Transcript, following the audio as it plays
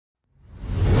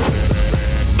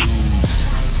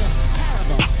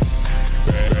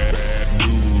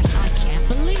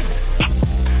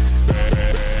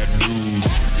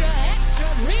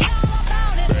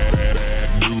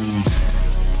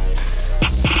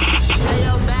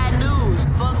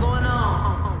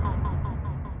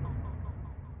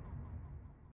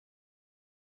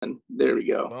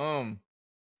go. Boom.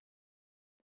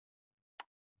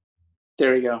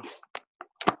 There we go.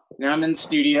 Now I'm in the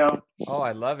studio. Oh,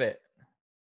 I love it.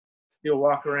 Still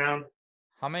walk around.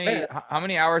 How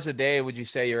many hours a day would you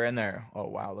say you're in there? Oh,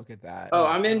 wow. Look at that. Oh,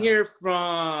 I'm in here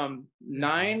from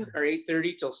 9 or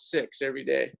 8:30 till 6 every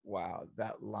day. Wow.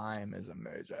 That lime is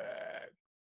amazing.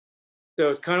 So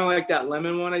it's kind of like that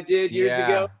lemon one I did years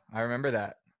ago. I remember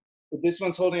that. But this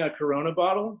one's holding a Corona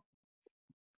bottle.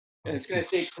 And it's going to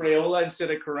say Crayola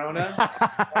instead of Corona.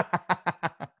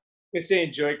 It's say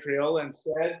enjoy Crayola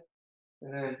instead.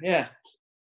 And then, yeah.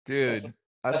 Dude,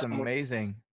 that's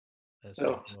amazing. That's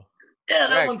so cool. Yeah,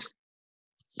 that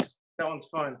one's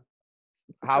fun.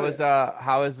 How is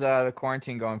the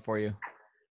quarantine going for you?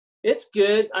 It's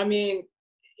good. I mean,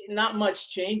 not much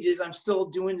changes. I'm still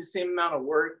doing the same amount of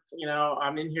work. You know,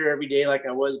 I'm in here every day like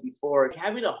I was before.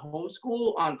 Having a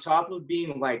homeschool on top of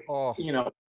being like, you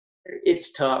know,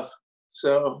 it's tough.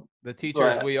 So the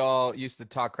teachers we all used to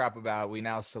talk crap about, we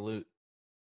now salute.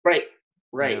 Right.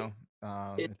 You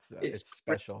know, it's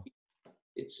special.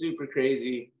 It's super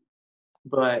crazy,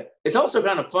 but it's also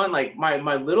kind of fun. Like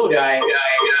my little guy.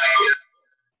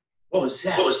 What was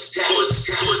that?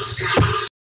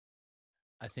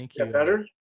 I think you better.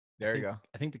 There you go.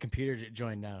 I think the computer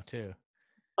joined now too.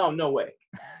 Oh, no way.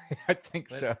 I think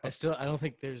so. I don't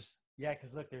think there's. Yeah,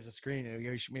 because look, there's a screen.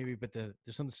 Maybe, but there's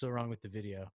something still wrong with the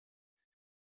video.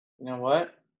 You know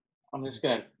what? I'm just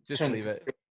gonna leave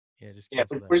it. Yeah, just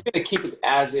we're just gonna keep it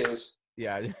as is.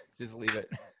 Yeah, just leave it.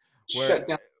 Shut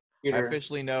down the computer. I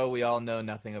officially know we all know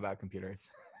nothing about computers.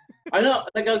 I know.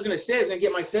 Like I was gonna say, I was gonna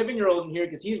get my 7-year-old in here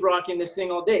because he's rocking this thing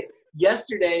all day.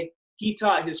 Yesterday, he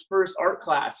taught his first art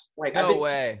class. Like no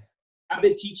way. I've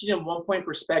been teaching him 1-point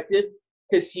perspective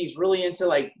because he's really into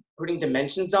like putting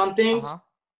dimensions on things.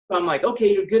 So I'm like,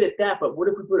 okay, you're good at that, but what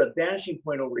if we put a vanishing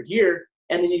point over here,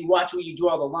 and then you watch where you do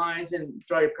all the lines and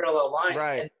draw your parallel lines.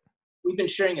 Right. And we've been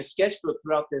sharing a sketchbook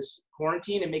throughout this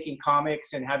quarantine and making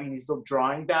comics and having these little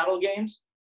drawing battle games.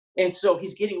 And so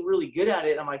he's getting really good at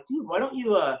it. I'm like, dude, why don't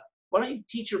you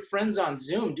teach your friends on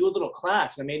Zoom, do a little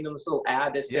class? And I made them this little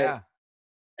ad that said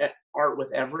art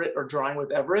with Everett or drawing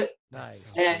with Everett.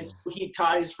 Nice. And so he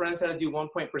taught his friends how to do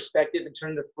 1-point perspective and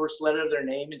turn the first letter of their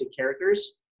name into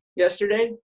characters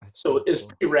yesterday. So it was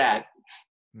pretty rad.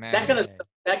 Man. That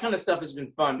kind of stuff has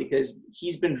been fun because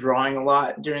he's been drawing a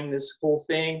lot during this whole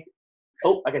thing.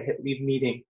 Oh, I got to hit leave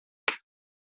meeting.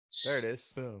 There it is.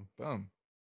 Boom. Boom.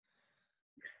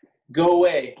 Go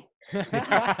away.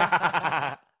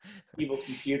 Evil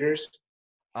computers.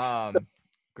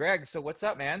 Greg, so what's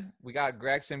up, man? We got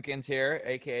Greg Simpkins here,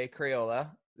 aka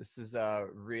Crayola. This is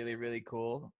really, really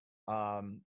cool.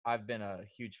 I've been a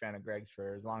huge fan of Greg's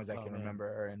for as long as I can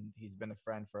remember, and he's been a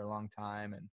friend for a long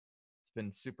time, and it's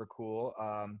been super cool.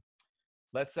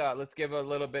 Let's give a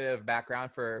little bit of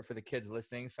background for the kids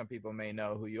listening. Some people may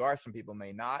know who you are, some people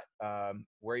may not.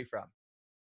 Where are you from?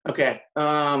 Okay,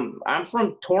 I'm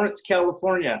from Torrance,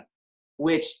 California,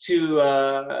 which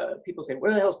to people say,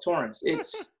 where the hell's Torrance?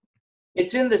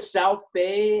 It's in the South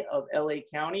Bay of LA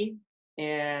County,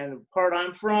 and part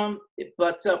I'm from, it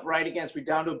butts up right against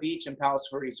Redondo Beach and Palos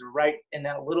Verdes, so right in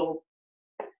that little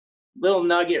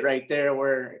nugget right there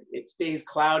where it stays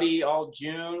cloudy all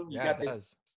June. You got the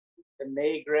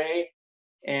May gray,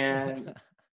 and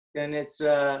then it's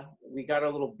we got a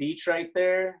little beach right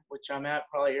there, which I'm at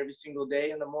probably every single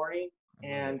day in the morning,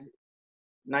 and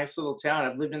nice little town.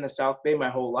 I've lived in the South Bay my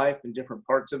whole life in different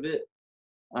parts of it,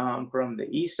 from the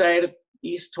east side of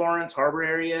East Torrance Harbor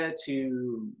area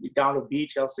to Redondo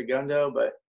Beach, El Segundo,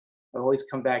 but I always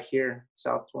come back here,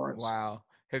 South Torrance. Wow.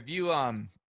 Have you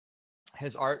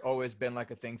has art always been like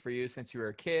a thing for you since you were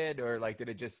a kid, or like did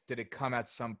it come at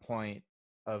some point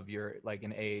of your like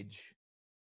an age?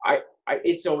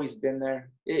 It's always been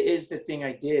there. It is the thing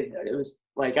I did. It was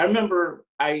like, I remember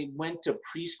I went to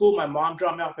preschool. My mom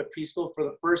dropped me off at preschool for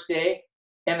the first day,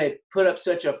 and they put up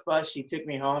such a fuss. She took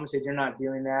me home and said, "You're not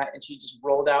doing that." And she just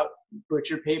rolled out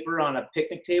butcher paper on a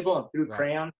picnic table and threw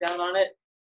crayons down on it.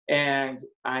 And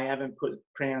I haven't put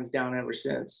crayons down ever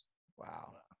since.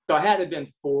 Wow. So I had to have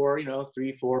been 4,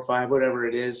 3, 4, 5, whatever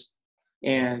it is.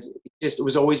 And it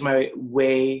was always my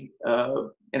way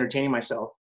of entertaining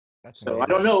myself. So amazing. I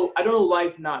don't know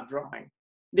life not drawing.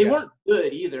 They weren't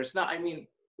good either. It's not, I mean,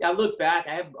 I look back,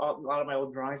 I have a lot of my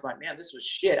old drawings, like, man, this was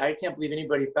shit. I can't believe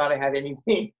anybody thought I had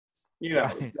anything,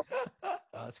 Right.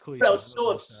 That's cool. But I was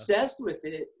so obsessed with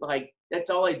it. Like, that's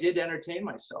all I did to entertain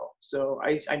myself. So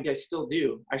I still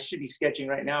do. I should be sketching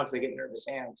right now because I get nervous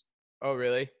hands. Oh,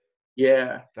 really?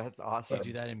 Yeah. That's awesome. Do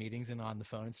you do that in meetings and on the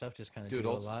phone and stuff? Just kind of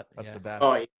Doodles. do a lot? That's the best.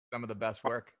 Oh, yeah. Some of the best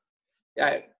work.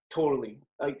 I totally,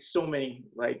 like, so many,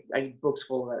 like, I have books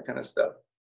full of that kind of stuff.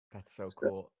 That's so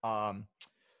cool.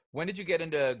 When did you get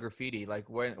into graffiti? Like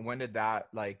when did that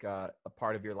like a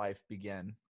part of your life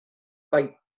begin?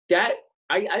 Like that,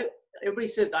 I everybody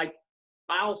said,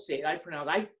 I'll say it,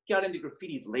 I got into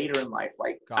graffiti later in life.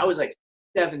 Like I Got it. was like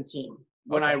 17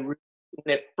 when Okay. when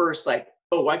at first, like,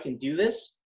 oh, I can do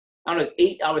this. I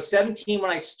was 17 when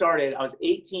I started. I was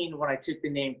 18 when I took the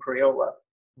name Crayola.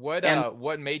 And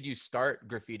What made you start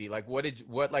graffiti? Like what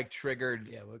like triggered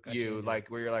What got you into like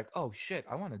where you're like, "Oh shit,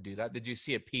 I want to do that." Did you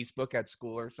see a piece book at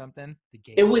school or something? the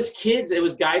game? it was kids, it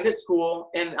was guys at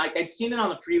school, and I'd seen it on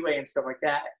the freeway and stuff like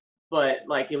that. But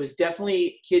like it was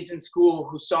definitely kids in school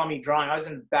who saw me drawing. I was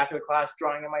in the back of the class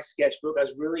drawing in my sketchbook. I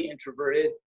was really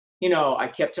introverted. You know, I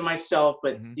kept to myself,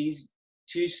 but Mhm. these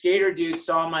two skater dudes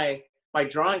saw my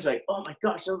drawings, like, oh my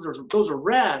gosh, those are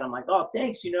rad. I'm like, oh,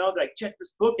 thanks, you know, like, check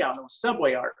this book out. And it was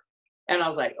Subway art. And I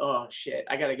was like, oh shit,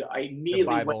 I gotta go. I The immediately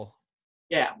went, Bible.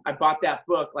 yeah, I bought that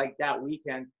book like that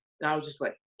weekend. And I was just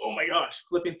like, oh my gosh,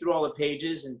 flipping through all the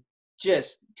pages and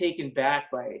just taken back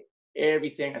by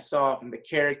everything I saw, from the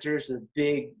characters, the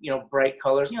big, you know, bright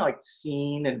colors, you know, like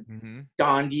Scene and Mhm.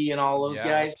 Dondi and all those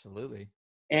Yeah, guys. absolutely.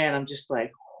 And I'm just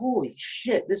like, holy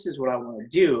shit, this is what I want to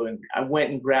do. And I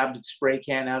went and grabbed a spray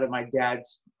can out of my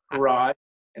dad's garage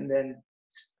and then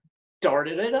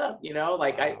started it up, you know,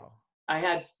 like Wow. I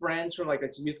had friends from like a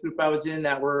youth group I was in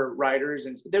that were writers,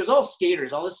 and there's all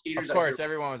skaters, all the Of skaters out here. course,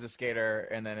 everyone was a skater,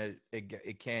 and then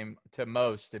it came to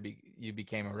most to be you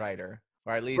became a writer,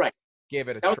 or at Right. least gave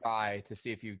it a That was try to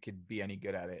see if you could be any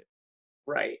good at it.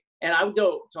 right. And I would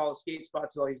go to all the skate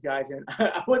spots with all these guys, and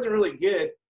I wasn't really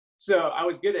good. So I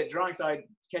was good at drawing. So I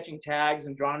catching tags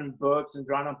and drawing in books and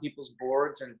drawing on people's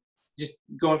boards and just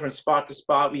going from spot to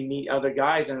spot. We meet other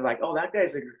guys and they're like, oh, that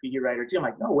guy's a graffiti writer too. I'm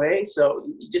like, no way. So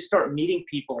you just start meeting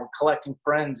people and collecting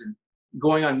friends and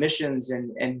going on missions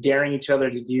and daring each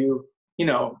other to do, you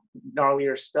know,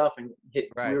 gnarlier stuff and hit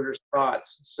Right. weirder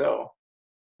spots. So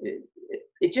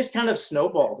it just kind of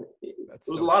snowballed. It That's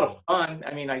was so a lot cool. of fun.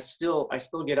 I mean, I still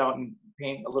get out and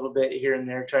paint a little bit here and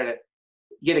there, try to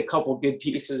get a couple good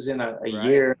pieces in a Right.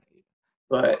 year.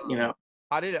 But you know,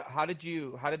 How did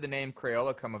the name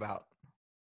Crayola come about?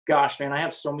 gosh, man, I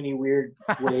have so many weird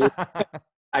ways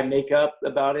I make up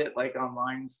about it, like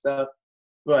online and stuff.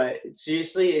 But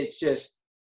seriously, it's just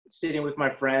sitting with my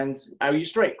friends. I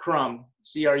used to write Crum,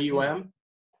 CRUM,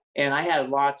 and I had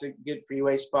lots of good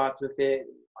freeway spots with it.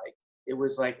 Like it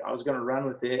was like I was gonna run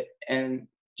with it, and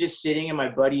just sitting in my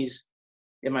buddy's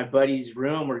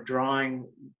room, we're drawing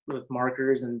with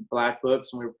markers and black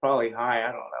books, and we were probably high.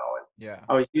 I don't know. And Yeah.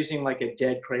 I was using like a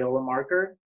dead Crayola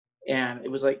marker, and it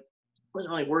was like wasn't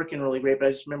really working really great. But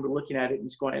I just remember looking at it and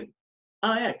just going,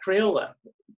 "Oh yeah, Crayola,"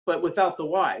 but without the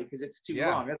Y because it's too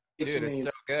Yeah. long. That's way Dude, too it's many.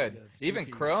 so good. Yeah, it's Even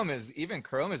goofy. Chrome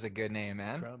is a good name,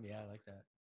 man. Chrome, yeah, I like that.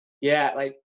 Yeah,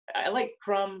 like I liked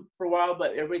Crumb for a while,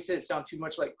 but everybody said it sounded too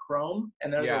much like Chrome,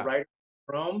 and there's a Yeah, writer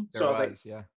Chrome. there So I was like, was,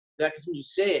 yeah. that because when you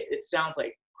say it, it sounds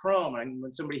like Chrome. And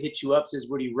when somebody hits you up, says,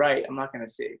 "What do you write?" I'm not gonna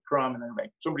say Chrome, and then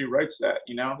like somebody writes that,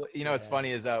 you know? Well, you know what's Yeah.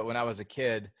 funny is when I was a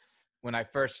kid, when I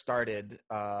first started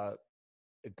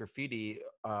graffiti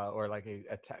or like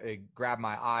it grabbed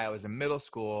my eye. I was in middle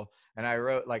school and I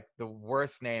wrote like the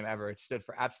worst name ever. It stood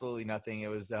for absolutely nothing. It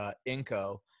was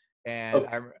Inco, and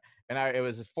Okay. it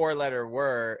was a 4-letter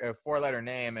word, a 4-letter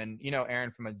name. And you know,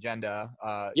 Aaron from Agenda,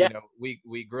 Yeah. you know,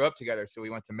 we grew up together, so we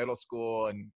went to middle school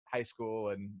and high school,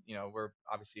 and you know, we're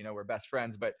obviously, you know, we're best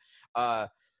friends. But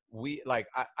we like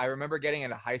I remember getting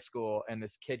into high school and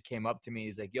this kid came up to me.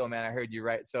 He's like, "Yo, man, I heard you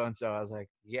write so and so." I was like,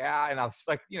 "Yeah," and I was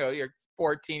like, you know, you're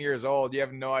 14 years old, you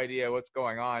have no idea what's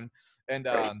going on. And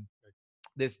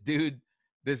this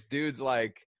dude's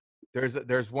like, there's an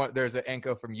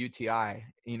Enko from UTI,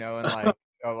 you know, and like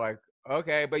I'm like,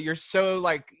 okay, but you're so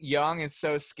like young and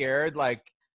so scared, like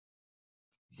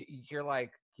you're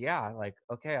like, yeah, like,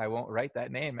 okay, I won't write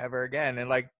that name ever again. And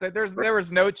like there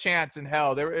was no chance in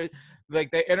hell. Like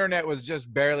the internet was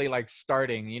just barely like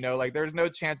starting, you know, like there's no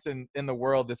chance in the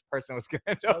world this person was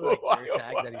gonna know Probably like who I their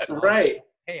tag that he was. saw. Right.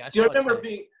 Hey, I Do you saw a remember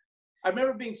tag. I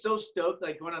remember being so stoked,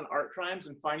 like going on Art Crimes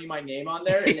and finding my name on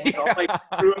there and had all my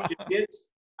crew affiliates.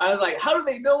 I was like, how do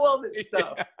they know all this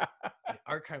stuff? Yeah.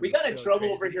 Archive We was got in so trouble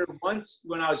crazy. over here once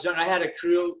when I was young. I had a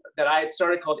crew that I had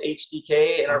started called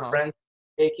HDK, and our friend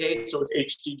AK, so it was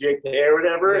HDJK or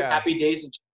whatever. Yeah. Happy Days.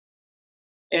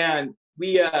 And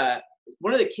we,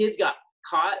 one of the kids got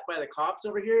caught by the cops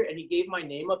over here, and he gave my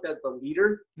name up as the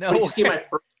leader. No but he just gave my way.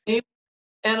 first name.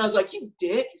 And I was like, you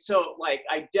dick. So like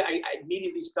I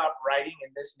immediately stopped writing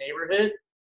in this neighborhood.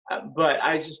 But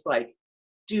I was just like,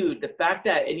 dude, the fact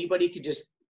that anybody could just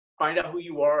find out who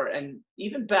you are. And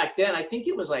even back then, I think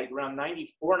it was like around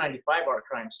 94, 95, art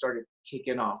crime started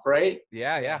kicking off, right?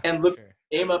 Yeah. And look,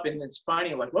 came up and it's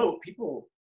finding like, whoa, people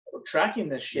are tracking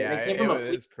this shit. Yeah, and it came it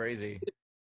from was crazy.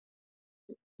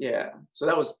 Yeah, so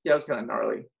that was kind of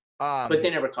gnarly. But they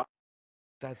never caught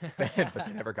but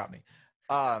they never got me.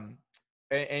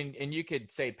 And you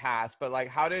could say pass, but like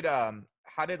how did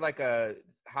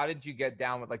you get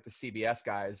down with like the CBS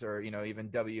guys, or even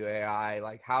WAI?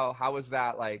 Like how was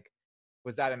that, like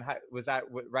was that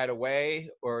right away,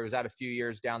 or was that a few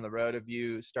years down the road of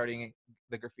you starting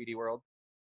the graffiti world?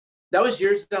 That was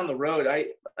years down the road.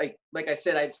 Like I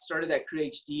said, I started that Crew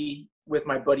HD with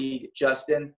my buddy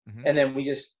Justin, and then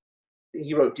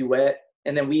he wrote Duet,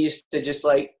 and then we used to just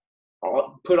like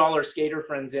put all our skater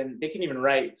friends in. They can even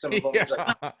write. Some of them were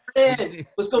like, man,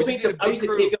 let's go paint them. I used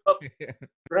to take them up.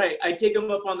 Right, I take them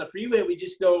up on the freeway. We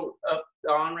just go up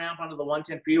the on ramp onto the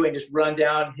 110 freeway and just run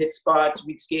down, hit spots.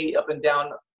 We'd skate up and down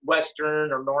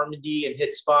Western or Normandy and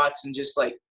hit spots, and just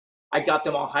like I got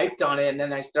them all hyped on it. And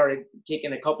then I started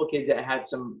taking a couple kids that had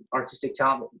some artistic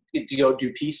talent to go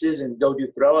do pieces and go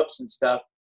do throw ups and stuff.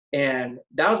 And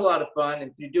that was a lot of fun.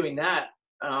 And through doing that,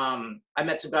 I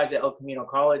met some guys at El Camino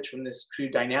College from this Crew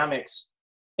Dynamics,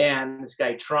 and this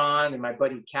guy Tron and my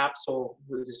buddy Capsule,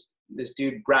 who was this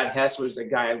dude Brad Hess, was a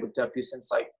guy I looked up to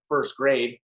since like first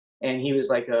grade, and he was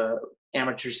like a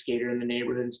amateur skater in the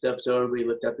neighborhood and stuff. So everybody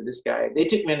looked up to this guy. They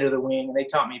took me under the wing and they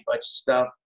taught me a bunch of stuff.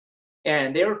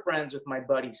 And they were friends with my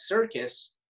buddy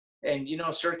Circus, and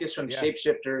Circus from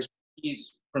Shapeshifters.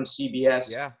 He's from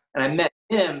CBS. Yeah. And I met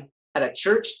him at a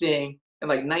church thing in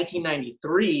like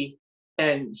 1993.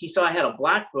 And he saw I had a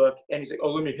black book, and he's like, "Oh,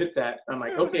 let me hit that." I'm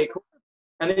like, "Okay, cool."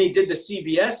 And then he did the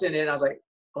CBS in it, and I was like,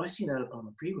 "Oh, I seen that up on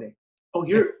the freeway. Oh,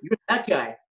 you're that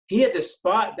guy." He had this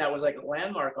spot that was like a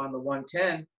landmark on the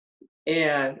 110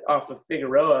 and off of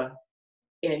Figueroa,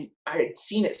 and I had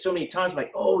seen it so many times. I'm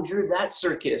like, "Oh, you're that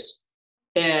Circus."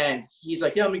 And he's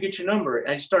like, "Yeah, let me get your number."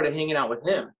 And I just started hanging out with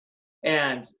him,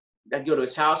 and I'd go to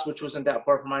his house, which wasn't that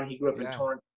far from mine. He grew up in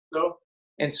Torrance.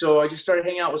 And so I just started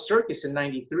hanging out with Circus in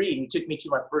 '93, and he took me to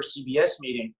my first CBS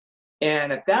meeting.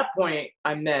 And at that point,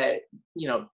 I met,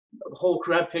 the whole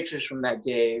crew. I have pictures from that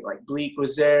day. Like Bleak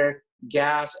was there,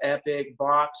 Gas, Epic,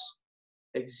 Vox,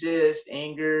 Exist,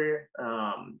 Anger.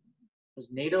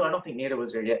 Was NATO? I don't think NATO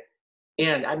was there yet.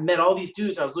 And I met all these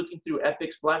dudes. I was looking through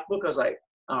Epic's Black Book. I was like,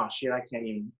 "Oh shit, I can't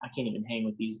even hang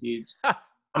with these dudes."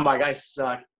 I'm like, I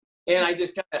suck. And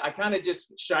I kind of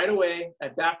just shied away. I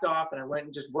backed off, and I went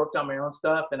and just worked on my own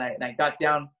stuff. And I got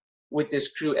down with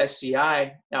this crew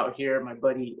SCI out here. My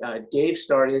buddy Dave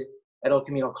started at El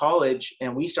Camino College,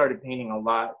 and we started painting a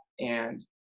lot. And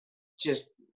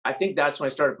I think that's when I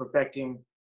started perfecting,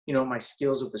 my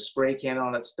skills with the spray can and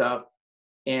all that stuff.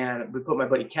 And we put my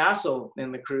buddy Castle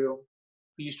in the crew.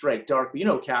 We used to write dark,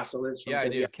 but Castle is from I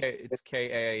do. It's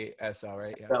KASL,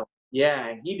 right? Yeah. So, yeah,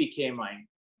 and he became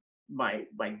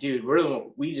my dude.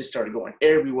 We just started going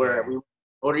everywhere. We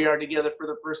went to yard together for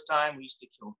the first time. We used to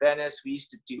kill Venice. We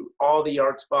used to do all the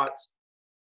yard spots.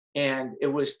 And it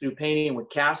was through painting with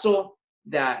Castle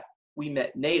that we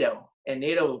met NATO. And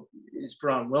NATO is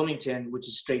from Wilmington, which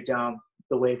is straight down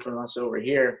the way from us over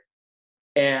here.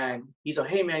 And he's like,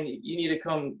 "Hey man, you need to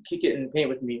come kick it and paint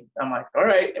with me." I'm like, "All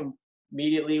right." And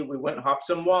immediately we went and hopped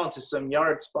some wall into some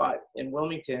yard spot in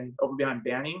Wilmington over behind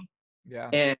Banning. Yeah.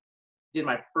 And did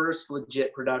my first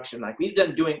legit production. Like we've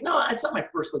done no, it's not my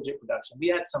first legit production. We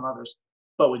had some others.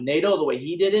 But with NATO, the way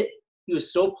he did it, he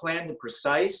was so planned and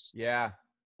precise. Yeah.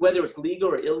 Whether it's legal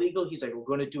or illegal, he's like, "We're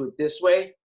going to do it this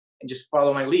way and just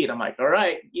follow my lead." I'm like, "All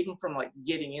right." Even from like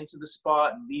getting into the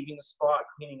spot and leaving the spot,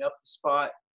 cleaning up the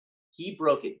spot, he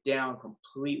broke it down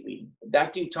completely.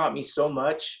 That dude taught me so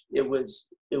much. It was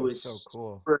so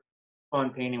cool. Super fun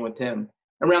painting with him.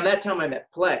 Around that time, I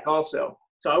met Plek also.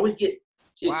 So I always get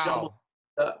jumbled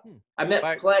up. I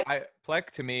met Plek.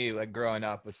 Plek to me, like growing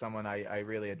up, was someone I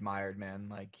really admired, man.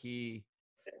 Like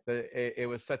it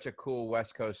was such a cool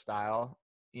West Coast style.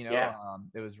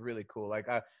 It was really cool. Like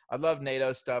I loved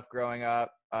NATO stuff growing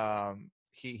up.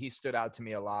 He stood out to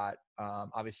me a lot.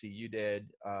 Obviously you did.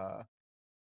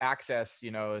 Access,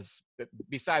 is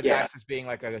besides Access being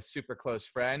like a super close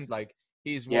friend, like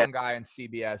he's one guy in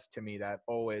CBS to me that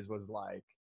always was like,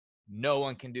 no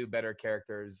one can do better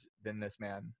characters than this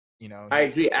man. I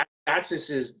agree.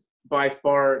 Access is by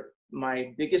far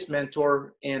my biggest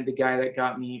mentor and the guy that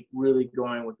got me really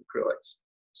going with acrylics.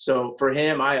 So for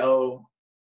him, I owe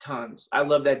tons. I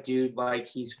love that dude like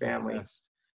he's family.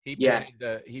 He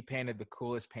painted the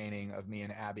coolest painting of me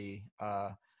and Abby.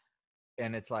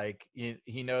 and it's like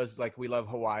he knows like we love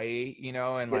Hawaii, you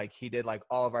know, and Yeah. like he did like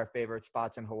all of our favorite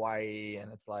spots in Hawaii,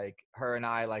 and it's like her and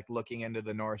I like looking into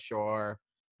the North Shore,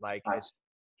 like Nice.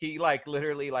 he like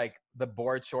literally like the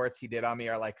board shorts he did on me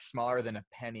are like smaller than a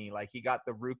penny. Like he got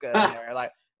the Ruka in there,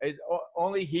 like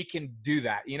only he can do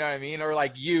that, you know what I mean? Or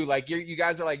like you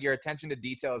guys are like, your attention to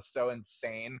detail is so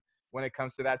insane when it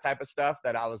comes to that type of stuff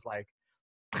that I was like,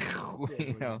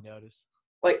 you know. Notice.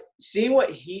 Like seeing what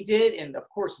he did, and of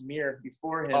course Mir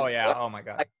before him. Oh yeah, oh my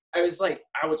god. I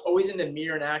was always into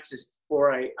Mir and Axis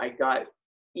before I got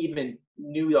even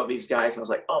knew all these guys. And I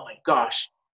was like, oh my gosh,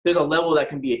 there's a level that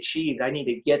can be achieved. I need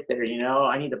to get there, you know.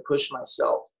 I need to push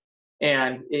myself,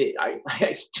 and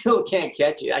I still can't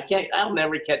catch it. I'll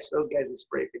never catch those guys with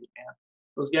spray paint, man.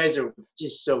 Those guys are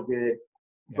just so good.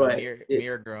 Yeah, but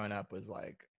Mir growing up was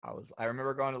like, I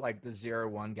remember going to like the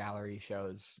 01 gallery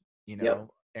shows, you know. Yep.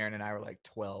 Aaron and I were like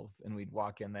 12, and we'd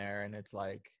walk in there, and it's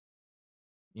like,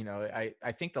 you know,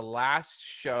 I think the last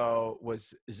show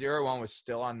was 01 was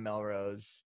still on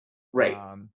Melrose. Right.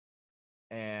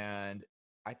 And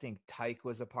I think Tyke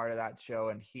was a part of that show,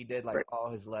 and he did like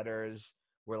all his letters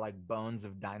were like bones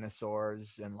of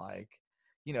dinosaurs, and like,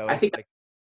 you know, I think like,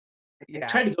 yeah. I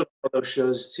tried to go to all those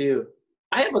shows too.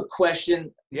 I have a question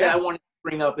that I wanted to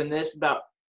bring up in this about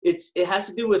it has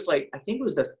to do with like, I think it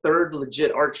was the third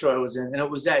legit art show I was in, and it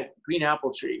was at Green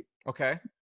Apple Tree. Okay.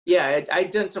 Yeah,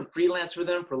 I'd done some freelance for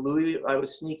them for Louis. I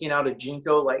was sneaking out of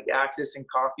Jinko, like Axis and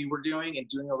Coffee were doing, and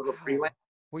doing a little freelance.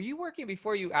 Were you working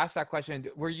before you asked that question?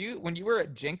 Were you, when you were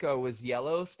at Jinko, was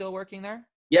Yellow still working there?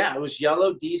 Yeah, it was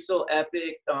Yellow, Diesel,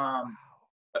 Epic,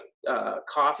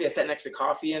 Coffee. I sat next to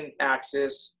Coffee and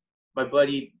Axis. My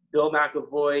buddy Bill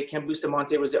McAvoy, Ken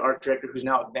Bustamante was the art director, who's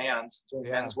now at Vans doing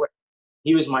Vans Wear.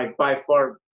 He was by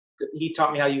far. He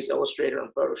taught me how to use Illustrator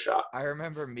and Photoshop. I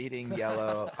remember meeting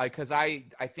Yellow because I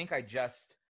think I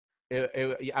just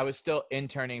I was still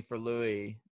interning for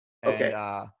Louis,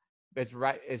 and it's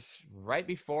right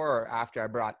before or after I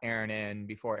brought Aaron in,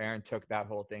 before Aaron took that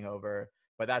whole thing over.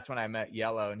 But that's when I met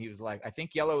Yellow, and he was like, I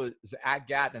think Yellow was at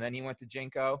GAT, and then he went to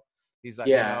Jinko. He's like,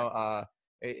 you know,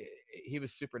 he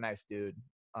was super nice dude.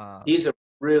 He's a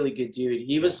really good dude.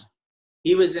 He was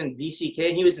in VCK,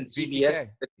 and he was in CBS. VCK.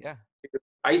 Yeah.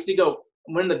 I used to go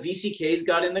when the VCKs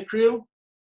got in the crew,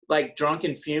 like Drunk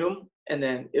and Fume, and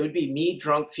then it would be me,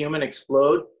 Drunk, Fume, and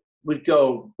Explode. We'd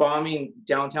go bombing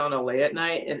downtown LA at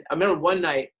night. And I remember one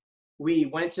night we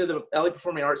went to the LA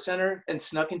Performing Arts Center and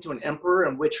snuck into an Emperor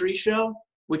and Witchery show,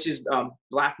 which is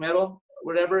black metal,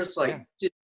 whatever. It's like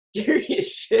just scary as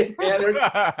shit, man.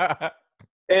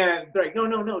 And they're like,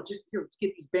 no, just here, let's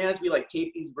get these bands. We like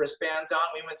taped these wristbands on.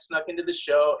 We went snuck into the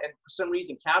show, and for some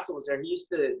reason, Castle was there. He used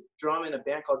to drum in a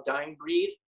band called Dying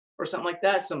Breed or something like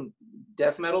that, some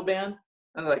death metal band.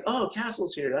 And they're like, oh,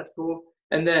 Castle's here. That's cool.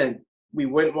 And then we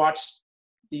went and watched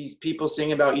these people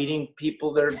sing about eating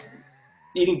people. They're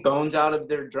eating bones out of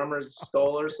their drummer's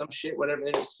skull or some shit, whatever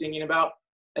they're singing about.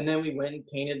 And then we went and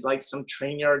painted like some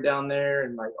train yard down there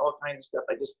and like all kinds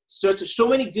of stuff. So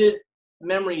many good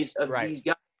memories of these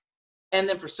guys. And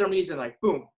then for some reason, like,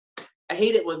 boom, I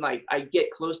hate it when like I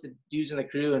get close to dudes in the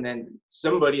crew and then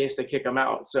somebody has to kick them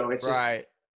out. So it's just,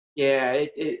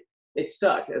 it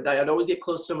sucked. I'd always get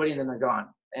close to somebody and then they're gone.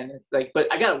 And it's like, but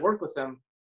I got to work with them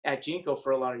at Jinko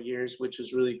for a lot of years, which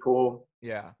was really cool.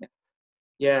 Yeah.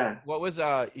 Yeah. What was,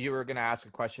 you were going to ask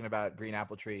a question about Green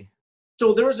Apple Tree.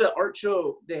 So there was an art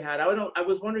show they had. I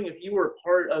was wondering if you were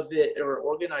part of it or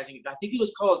organizing it. I think it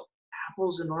was called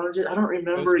Apples and Oranges. I don't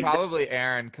remember. It was probably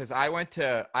Aaron, because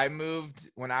I moved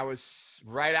when I was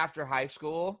right after high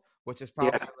school, which is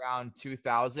probably around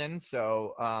 2000.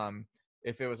 So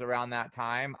if it was around that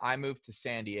time, I moved to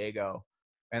San Diego.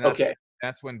 And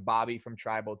that's when Bobby from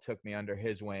Tribal took me under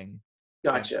his wing.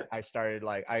 Gotcha. And I started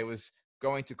I was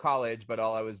going to college, but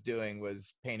all I was doing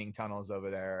was painting tunnels over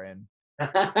there and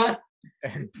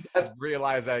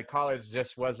realized that college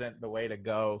just wasn't the way to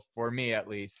go for me, at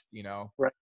least, you know?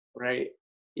 Right.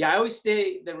 Yeah. I always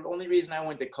say the only reason I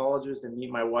went to college was to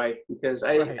meet my wife, because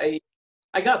I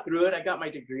got through it. I got my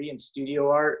degree in studio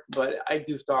art, but I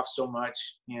goofed off so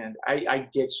much, and I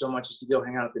ditched so much just to go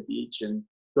hang out at the beach and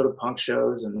go to punk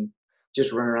shows and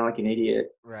just run around like an idiot.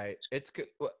 Right. It's good.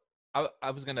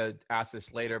 I was going to ask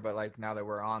this later, but like now that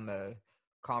we're on the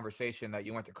conversation that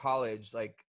you went to college,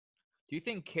 like, do you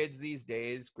think kids these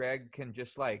days, Greg, can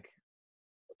just like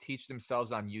teach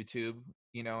themselves on YouTube,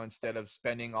 you know, instead of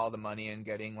spending all the money and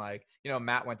getting like, you know,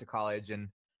 Matt went to college and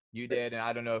you did, and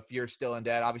I don't know if you're still in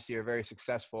debt. Obviously you're very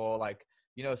successful. Like,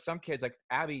 you know, some kids like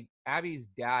Abby's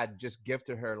dad just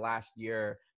gifted her last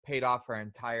year, paid off her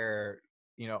entire,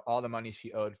 you know, all the money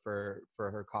she owed for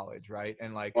her college. Right.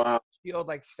 And like, wow. she owed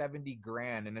like 70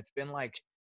 grand, and it's been like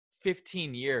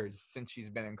 15 years since she's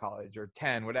been in college, or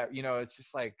 10, whatever. You know, it's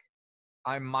just like,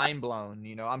 I'm mind blown.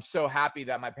 You know, I'm so happy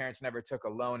that my parents never took a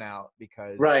loan out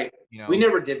because, Right. you know, We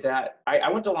never did that.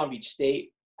 I went to Long Beach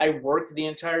State. I worked the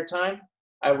entire time.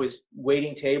 I was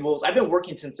waiting tables. I've been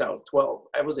working since I was 12.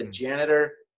 I was a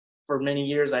janitor for many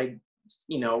years. I,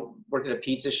 you know, worked at a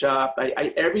pizza shop.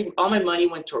 All my money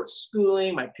went towards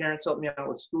schooling. My parents helped me out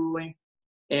with schooling.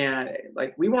 And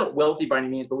like, we weren't wealthy by any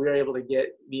means, but we were able to get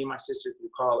me and my sister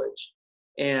through college.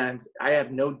 And I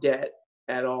have no debt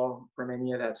at all from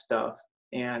any of that stuff,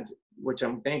 and which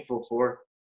I'm thankful for.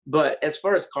 But as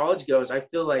far as college goes, I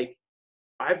feel like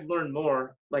I've learned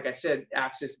more. Like I said,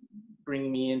 Axis,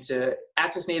 NATO,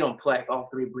 and Plek, all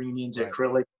three bringing me into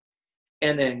acrylic,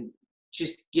 and then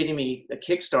just getting me a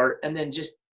kickstart, and then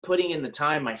just putting in the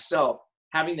time myself,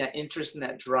 having that interest and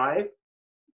that drive,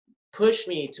 push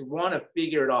me to want to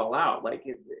figure it all out. Like,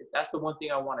 if that's the one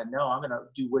thing I want to know, I'm going to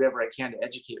do whatever I can to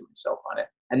educate myself on it.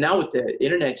 And now with the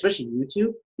internet, especially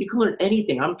YouTube, you can learn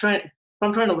anything. If I'm trying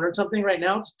to learn something right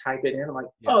now, just type it in. I'm like,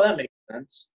 oh, that makes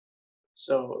sense.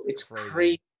 So it's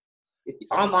crazy.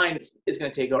 Online is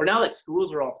going to take over. Now that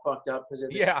schools are all fucked up because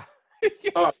of this. Yeah.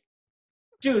 Yes.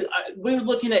 Dude, we're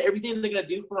looking at everything they're going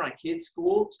to do for my kids'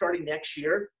 school starting next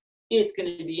year. It's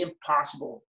going to be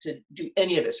impossible to do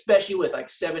any of it, especially with like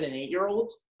 7 and 8 year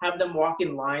olds. Have them walk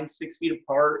in line 6 feet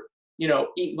apart, you know,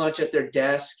 eat lunch at their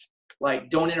desk, like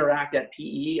don't interact at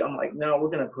PE. I'm like, no, we're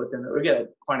going to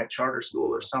find a charter school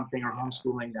or something, or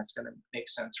homeschooling that's going to make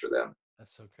sense for them.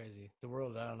 That's so crazy. The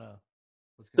world, I don't know.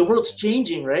 The world's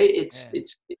changing, right? It's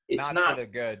not for the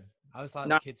good. I always thought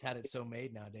the kids had it so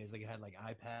made nowadays. Like, you had like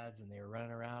iPads and they were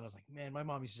running around. I was like, man, my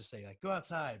mom used to say like, go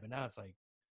outside, but now it's like,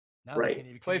 now they can't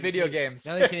even play video games.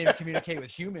 Now they can't even communicate with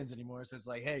humans anymore. So it's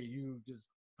like, hey, you just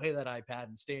play that iPad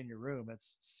and stay in your room.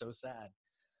 That's so sad.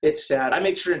 It's sad. I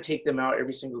make sure to take them out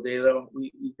every single day, though.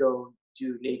 We go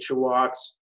do nature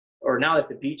walks, or now that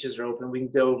the beaches are open, we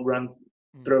can go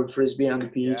throw frisbee on the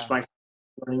beach. Yeah. My son's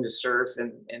learning to surf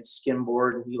and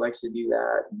skimboard, and he likes to do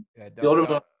that. Yeah, don't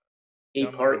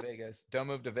move to Vegas. Don't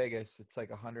move to Vegas. It's like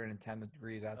 110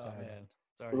 degrees outside. Oh, man.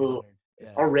 It's already 100.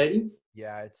 Yeah. Already?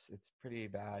 Yeah, it's pretty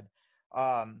bad.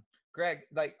 Greg,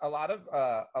 like a lot of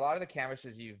the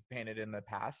canvases you've painted in the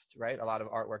past, right? A lot of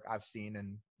artwork I've seen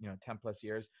in 10+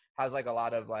 years has like a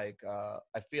lot of like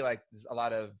I feel like there's a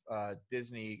lot of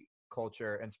Disney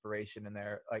culture inspiration in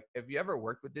there. Like, have you ever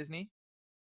worked with Disney?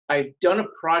 I've done a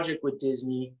project with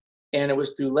Disney, and it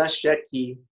was through Les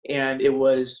Shetke, and it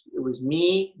was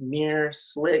me, Mir,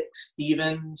 Slick,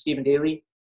 Steven Daly,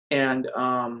 and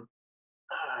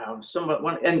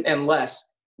and Les.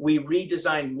 We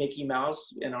redesigned Mickey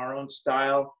Mouse in our own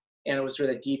style, and it was for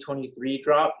the D23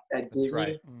 drop at Disney.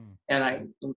 Right.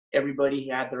 And everybody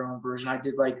had their own version. I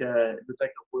did like a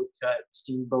woodcut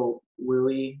Steamboat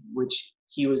Willie, which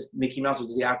Mickey Mouse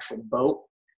was the actual boat.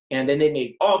 And then they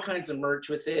made all kinds of merch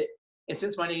with it. And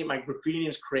since my graffiti name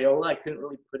is Crayola, I couldn't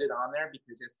really put it on there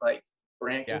because it's like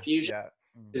brand confusion. Yeah.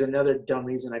 There's another dumb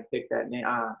reason I picked that name.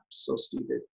 So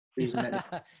stupid.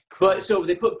 But so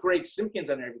they put Greg Simpkins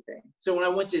on everything. So when I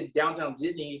went to downtown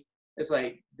Disney, it's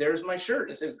like, there's my shirt.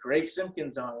 It says Greg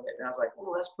Simpkins on it. And I was like,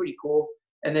 oh, that's pretty cool.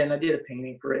 And then I did a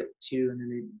painting for it too. And then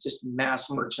they just mass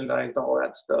merchandised all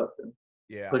that stuff and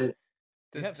put it.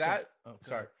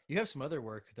 Sorry. You have some other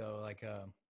work though. Like,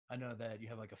 I know that you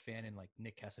have like a fan in like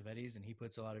Nick Cassavetes, and he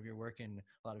puts a lot of your work in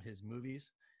a lot of his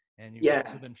movies. And you've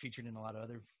also been featured in a lot of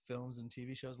other films and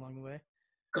TV shows along the way.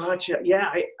 Gotcha. Yeah.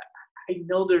 I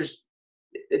know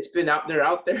it's been out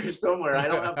there somewhere. I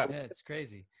don't have. Yeah, it's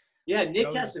crazy. Yeah, Nick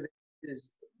Cassavetes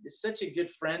is such a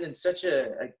good friend and such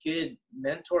a good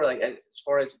mentor. Like, as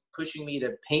far as pushing me to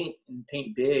paint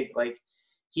big. Like,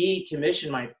 he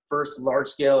commissioned my first large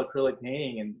scale acrylic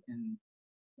painting, and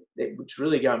which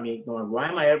really got me going. Why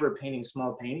am I ever painting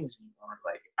small paintings anymore?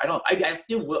 Like,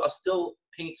 I'll still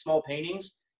paint small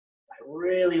paintings. I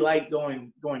really like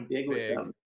going big with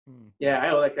them. Yeah,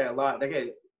 I like that a lot. That guy.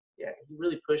 Yeah, he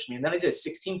really pushed me. And then I did a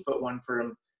 16-foot one for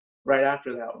him right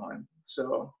after that one.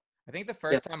 So I think the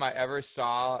first time I ever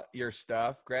saw your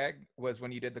stuff, Greg, was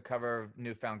when you did the cover of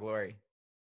Newfound Glory.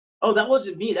 Oh, that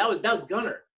wasn't me. That was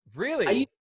Gunner. Really?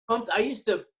 I used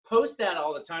to post that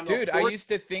all the time. Dude, I used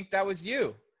to think that was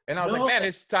you. And I was like, man,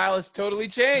 his style has totally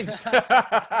changed.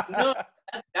 No,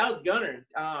 that was Gunner,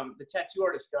 the tattoo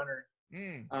artist Gunner.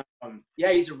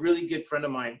 Yeah, he's a really good friend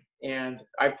of mine, and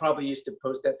I probably used to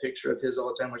post that picture of his all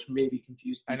the time, which maybe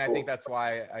confused people. And I think that's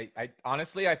why I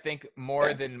honestly, I think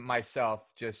more than myself,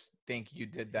 just think you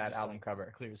did that album cover.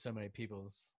 Clear so many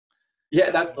people's. Yeah,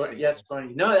 that's funny. Yeah, it's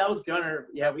funny. No, that was Gunner.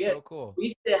 Yeah, That's so cool. we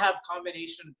used to have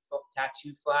combination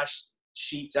tattoo flash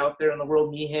sheets out there in the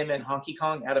world. Me, him, and Honky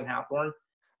Kong, Adam Hathorn.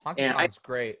 Honky Kong's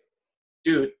great.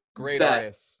 Dude, Great best.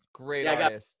 artist. Great Yeah,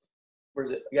 artist.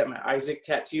 Where's it? I got my Isaac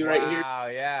tattoo right here. Wow,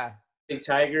 yeah. Big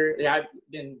Tiger. Yeah,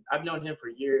 I've known him for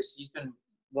years. He's been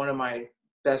one of my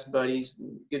best buddies,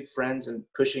 good friends, and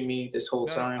pushing me this whole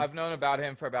time. I've known about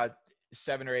him for about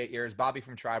 7 or 8 years. Bobby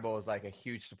from Tribal is like a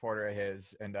huge supporter of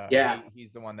his, and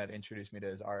he's the one that introduced me to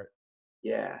his art.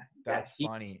 Yeah, that's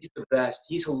funny. He's the best.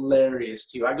 He's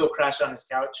hilarious too. I go crash on his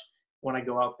couch when I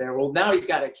go out there. Well, now he's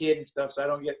got a kid and stuff, so I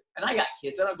got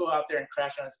kids. I don't go out there and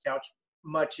crash on his couch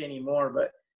much anymore.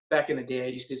 But back in the day, I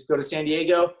used to just go to San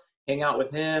Diego, hang out with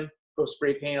him, go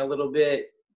spray paint a little bit,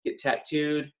 get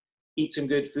tattooed, eat some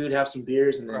good food, have some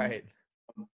beers, and then, right.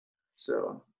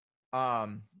 So,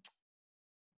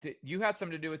 you had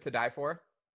something to do with To Die For?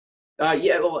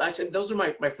 Yeah. Well, actually, those are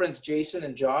my friends Jason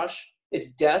and Josh.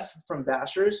 It's Death from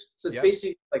Bashers, so it's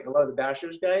basically like a lot of the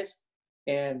Bashers guys,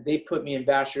 and they put me in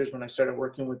Bashers when I started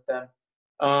working with them.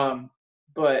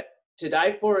 But To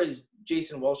Die For is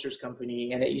Jason Welcher's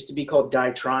company, and it used to be called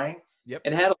Die Trying. Yep.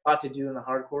 And it had a lot to do in the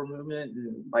hardcore movement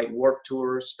and like Warped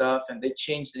Tour stuff, and they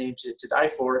changed the name to Die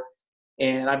For.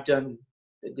 And I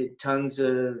did tons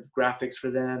of graphics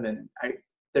for them, and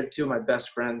they're two of my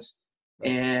best friends.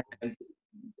 And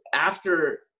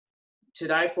after To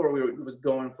Die For was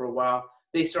going for a while,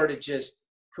 they started just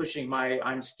pushing my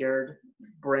I'm Scared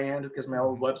brand, because my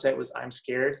old website was I'm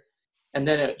Scared. And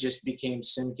then it just became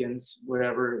Simpkins,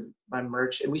 whatever, my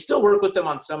merch. And we still work with them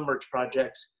on some merch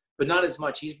projects, but not as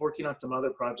much. He's working on some other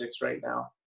projects right now.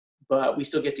 But we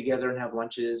still get together and have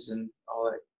lunches and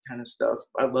all that kind of stuff.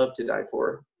 I love To Die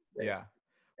For. Yeah.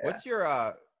 What's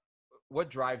your what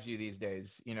drives you these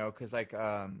days? You know, because like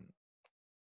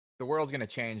the world's going to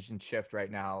change and shift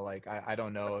right now. Like, I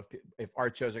don't know if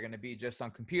art shows are going to be just on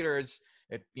computers.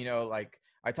 If, you know, like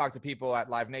I talk to people at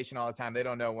Live Nation all the time. They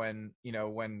don't know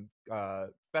when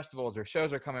festivals or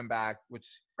shows are coming back, which,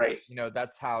 you know,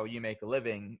 that's how you make a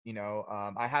living. You know,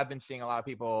 I have been seeing a lot of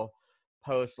people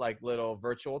post like little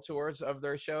virtual tours of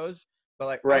their shows, but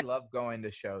like, I love going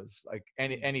to shows, like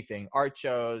anything, art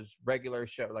shows, regular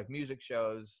show, like music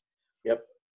shows. Yep.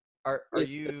 Are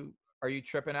you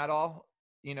tripping at all?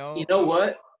 You know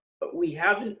what? We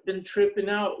haven't been tripping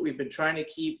out. We've been trying to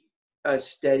keep a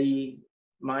steady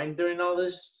mind during all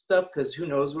this stuff, because who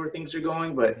knows where things are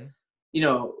going. But, you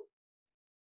know,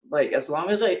 like as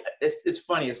long as it's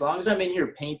funny, as long as I'm in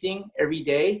here painting every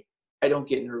day, I don't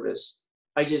get nervous.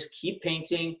 I just keep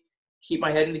painting, keep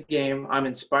my head in the game. I'm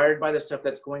inspired by the stuff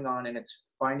that's going on, and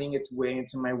it's finding its way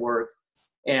into my work.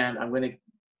 And I'm going to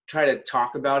try to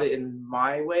talk about it in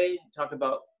my way, talk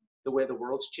about the way the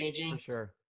world's changing. For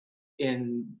sure.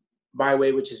 In my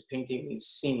way, which is painting these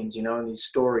scenes, you know, and these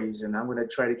stories. And I'm going to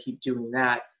try to keep doing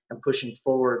that and pushing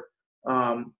forward.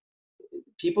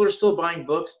 People are still buying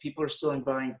books. People are still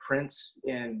buying prints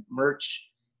and merch.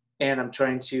 And I'm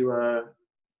trying to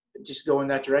just go in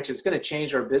that direction. It's going to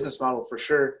change our business model for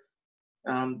sure.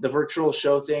 The virtual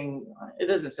show thing, it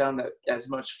doesn't sound as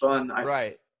much fun.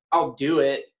 I'll do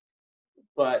it,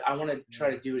 but I want to try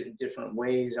to do it in different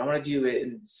ways. I want to do it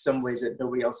in some ways that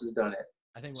nobody else has done it.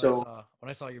 I think when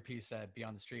I saw your piece at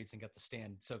Beyond the Streets and got to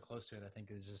stand so close to it, I think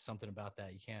there's just something about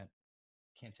that. You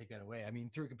can't take that away. I mean,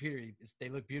 through a computer, they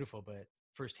look beautiful, but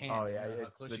firsthand,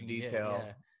 it's the detail.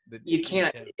 You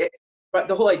can't. But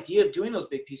the whole idea of doing those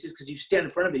big pieces, because you stand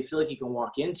in front of it, you feel like you can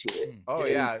walk into it. Oh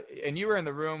yeah, and you were in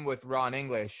the room with Ron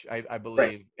English, I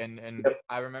believe, and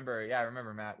I remember,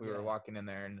 Matt. We were walking in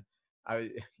there, and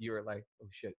you were like, "Oh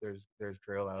shit, there's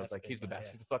Crayola." I was like, "He's the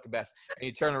best. He's the fucking best." And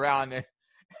you turn around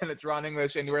and it's Ron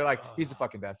English, and you were like, "He's the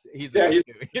fucking best. He's the best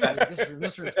dude." You know?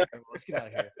 This room's terrible. Let's get out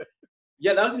of here.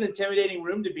 Yeah, that was an intimidating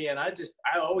room to be in. I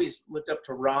always looked up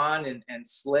to Ron and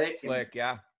Slick.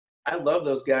 Yeah. I love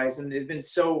those guys, and they've been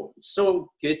so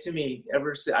good to me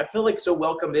ever since. I feel like so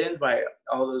welcomed in by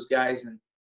all those guys, and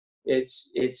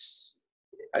it's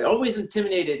I always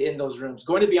intimidated in those rooms,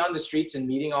 going to Beyond the Streets and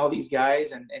meeting all these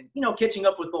guys, and you know, catching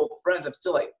up with old friends. I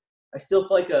still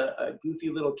feel like a goofy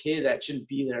little kid that shouldn't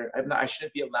be there. I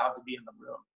shouldn't be allowed to be in the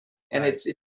room, and it's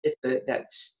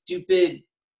that stupid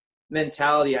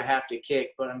mentality I have to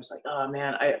kick. But I'm just like, oh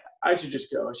man, I should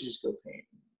just go. I should just go paint.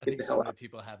 I think so many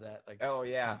people have that, like,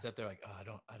 concept. They're like,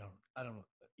 oh, I don't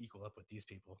equal up with these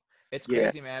people. It's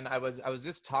crazy, man. I was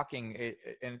just talking,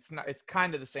 and it's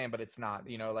kind of the same, but it's not.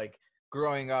 You know, like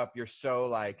growing up, you're so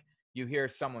like, you hear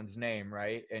someone's name,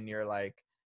 right, and you're like,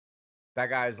 that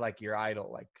guy's like your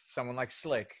idol, like someone like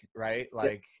Slick, right?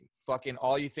 Like fucking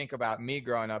all you think about me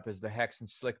growing up is the Hex and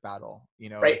Slick battle. You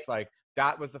know, Right. it's like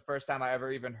that was the first time I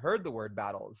ever even heard the word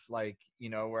battles, like, you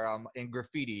know, where I'm in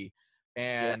Graffiti.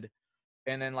 And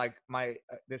then like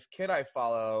this kid I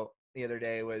follow the other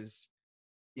day was,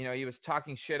 you know, he was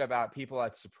talking shit about people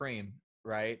at Supreme,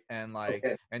 right? And like,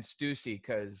 and Stussy,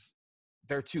 because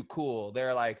they're too cool.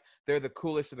 They're like, they're the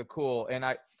coolest of the cool. And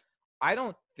I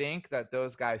don't think that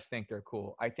those guys think they're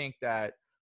cool. I think that,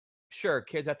 sure,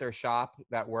 kids at their shop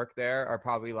that work there are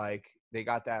probably like, they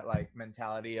got that like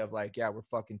mentality of like, yeah, we're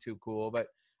fucking too cool.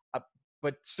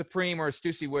 But Supreme or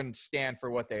Stussy wouldn't stand for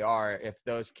what they are if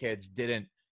those kids didn't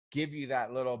give you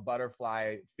that little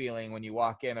butterfly feeling when you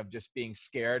walk in of just being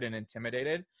scared and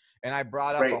intimidated. And I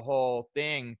brought up a whole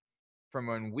thing from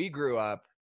when we grew up,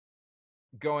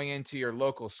 going into your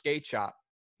local skate shop,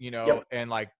 you know, and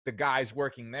like the guys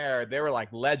working there, they were like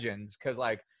legends. Cause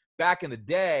like back in the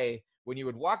day, when you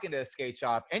would walk into a skate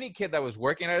shop, any kid that was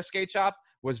working at a skate shop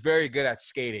was very good at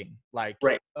skating. Like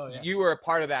you were a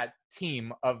part of that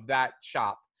team of that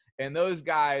shop. And those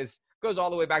guys goes all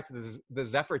the way back to the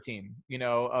Zephyr team, you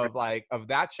know, of like, of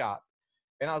that shop.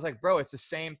 And I was like, bro, it's the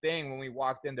same thing when we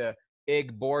walked into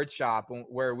Ig Board Shop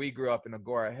where we grew up in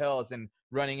Agora Hills, and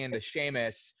running into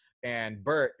Seamus and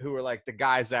Bert, who were like the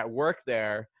guys that work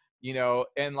there, you know,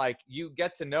 and like you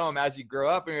get to know them as you grow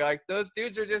up and you're like, those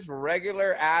dudes are just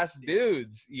regular ass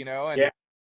dudes, you know?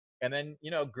 And then, you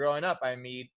know, growing up, I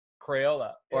meet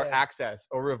Crayola or Access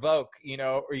or Revoke, you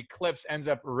know, or Eclipse ends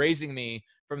up raising me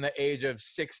from the age of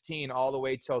 16 all the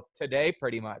way till today,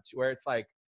 pretty much, where it's like,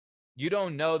 you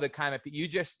don't know the kind of,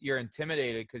 you're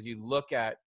intimidated because you look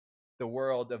at the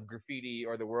world of graffiti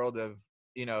or the world of,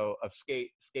 you know, of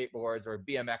skateboards or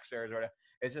BMXers or whatever.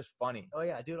 It's just funny. Oh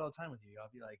yeah, I do it all the time with you. I'll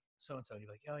be like, so-and-so, and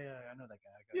you're like, oh yeah, I know that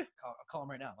guy. I'll call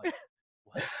him right now. I'm like,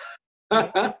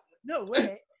 what? No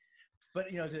way.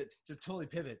 But, you know, to totally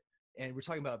pivot, and we're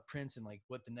talking about Prince and like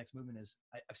what the next movement is.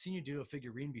 I've seen you do a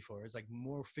figurine before. It's like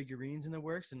more figurines in the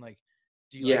works, and like,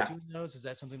 do you like doing those? Is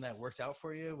that something that worked out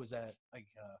for you? Was that like,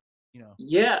 you know,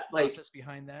 process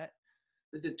behind that?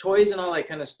 The toys and all that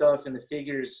kind of stuff and the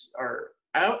figures are,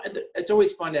 it's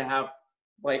always fun to have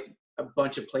like a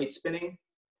bunch of plates spinning.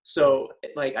 So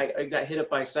like I got hit up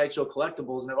by Sideshow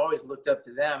Collectibles, and I've always looked up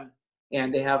to them,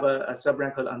 and they have a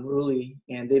sub-brand called Unruly,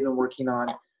 and they've been working on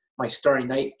my Starry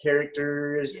Night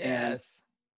characters. And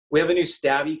we have a new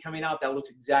Stabby coming out that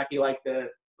looks exactly like the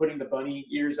putting the bunny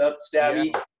ears up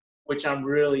Stabby, which I'm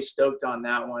really stoked on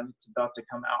that one. It's about to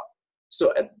come out.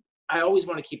 So I always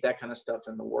want to keep that kind of stuff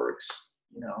in the works,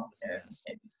 you know,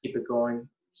 and keep it going,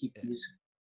 keep these.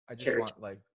 I just want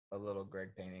like a little Greg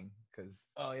painting, because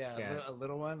a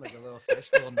little one, like a little fish,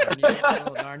 a little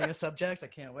Narnia subject. I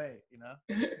can't wait, you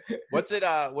know. What's it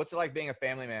like being a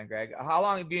family man, Greg? How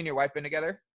long have you and your wife been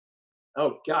together?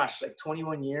 Oh gosh, like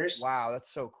 21 years. Wow,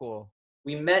 that's so cool.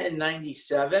 We met in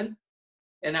 '97,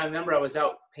 and I remember I was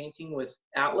out painting with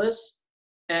Atlas,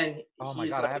 and oh my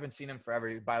god, I haven't seen him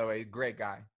forever. By the way, great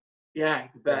guy. Yeah,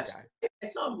 the best. I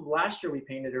saw him last year. We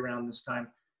painted around this time,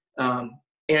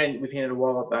 and we painted a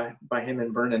wall by him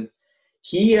and Vernon.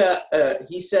 He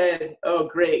said, "Oh,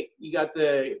 great, you got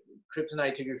the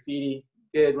kryptonite to graffiti.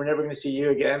 Good, we're never going to see you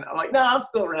again." I'm like, "No, I'm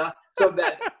still around." So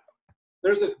that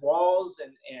there's this walls,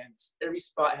 and every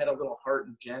spot had a little heart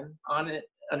and gen on it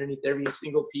underneath every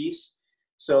single piece.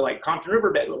 So like Compton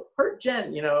Riverbed, little heart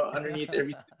gen, you know, underneath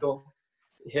every single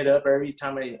hit up every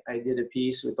time I did a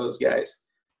piece with those guys.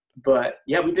 But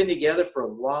yeah, we've been together for a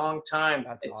long time.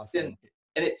 It's awesome.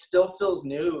 And it still feels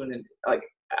new. And like,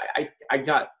 I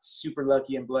got super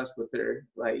lucky and blessed with her.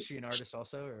 Like, is she an artist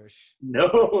also, or is she... No,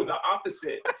 the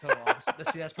opposite. Total opposite.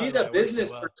 That's she's a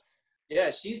business person. Yeah,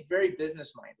 she's very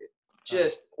business minded,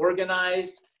 just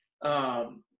organized.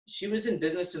 She was in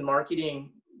business and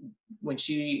marketing when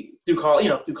she through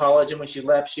college, and when she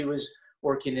left, she was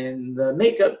working in the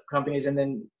makeup companies, and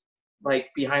then like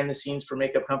behind the scenes for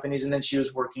makeup companies, and then she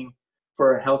was working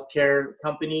for a healthcare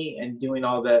company and doing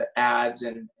all the ads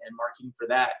and marketing for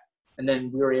that. And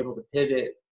then we were able to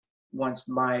pivot once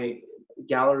my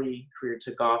gallery career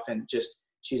took off, and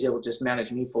she's able to just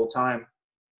manage me full time.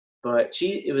 But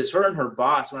it was her and her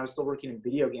boss when I was still working in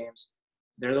video games.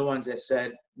 They're the ones that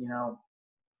said, you know,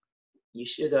 you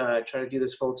should try to do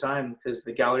this full time because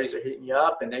the galleries are hitting you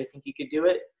up and they think you could do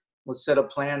it. Let's set a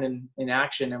plan in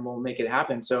action and we'll make it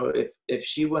happen. So if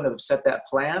she wouldn't have set that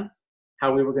plan,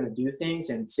 how we were going to do things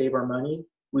and save our money,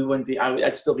 we wouldn't be,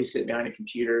 I'd still be sitting behind a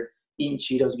computer, eating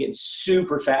Cheetos, getting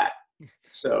super fat.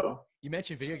 So you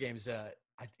mentioned video games.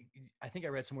 I think I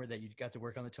read somewhere that you got to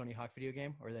work on the Tony Hawk video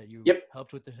game, or that you Yep.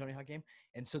 helped with the Tony Hawk game.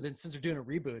 And so then, since they're doing a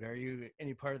reboot, are you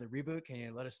any part of the reboot? Can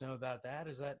you let us know about that?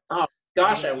 Is that Oh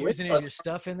gosh, I wish using any I of was, your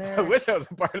stuff in I there? wish I was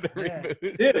a part of the Yeah.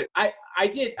 reboot. dude. I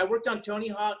did. I worked on Tony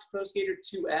Hawk's Pro Skater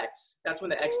 2X. That's when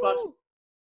the Xbox,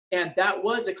 and that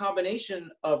was a combination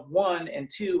of 1 and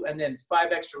 2, and then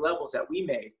 5 extra levels that we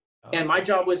made. Okay. And my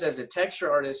job was as a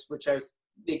texture artist, which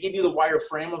they give you the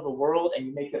wireframe of the world and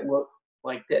you make it look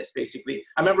like this, basically.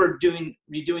 I remember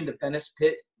redoing the Venice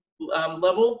Pit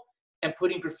level and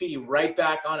putting graffiti right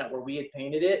back on it where we had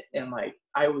painted it. And like,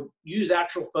 I would use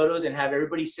actual photos and have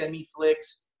everybody send me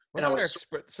flicks. Wasn't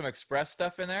there some Express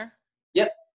stuff in there?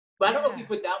 Yep. But I don't know if we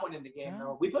put that one in the game, No.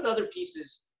 though. We put other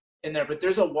pieces in there, but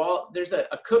there's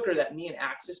a cooker that me and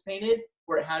Axis painted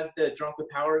where it has the Drunk with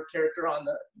Power character on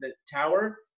the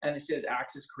tower, and it says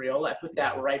Axis Crayola. I put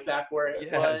that right back where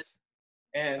it was.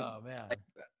 And Oh man.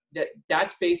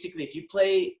 that's basically, if you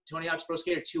play Tony Hawk's Pro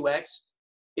Skater 2X,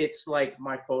 it's like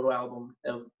my photo album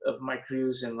of my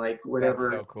crews and like whatever.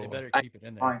 That's so cool. They better keep it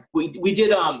in there. We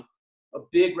did a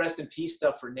big rest in peace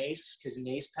stuff for Nace, because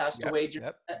Nace passed away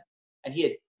during that, and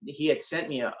he had sent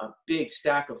me a big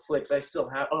stack of flicks. I still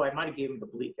have. Oh, I might have gave him the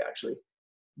Bleak actually,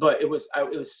 but it was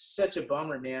such a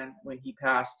bummer, man, when he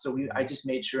passed. So I just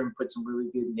made sure and put some really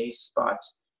good Nace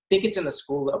spots. I think it's in the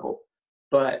school level,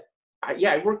 but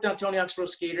I worked on Tony Hawk's Pro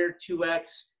Skater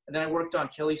 2X, and then I worked on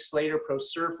Kelly Slater Pro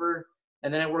Surfer,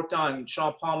 and then I worked on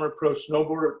Sean Palmer Pro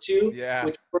Snowboarder 2,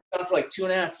 which I worked on for like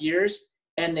 2.5 years,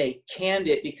 and they canned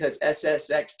it because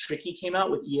SSX Tricky came out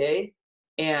with EA,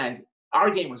 and our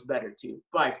game was better too,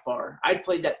 by far. I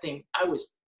played that thing.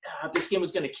 This game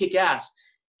was going to kick ass,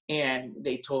 and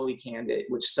they totally canned it,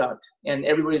 which sucked. And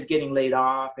everybody's getting laid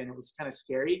off, and it was kind of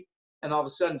scary. And all of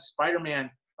a sudden, Spider-Man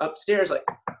upstairs, like,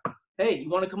 hey, you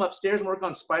want to come upstairs and work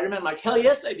on Spider-Man? I'm like, hell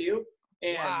yes, I do.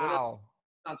 And went up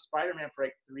on Spider-Man for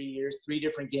like 3 years, 3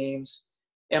 different games.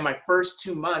 And my first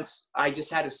 2 months, I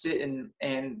just had to sit and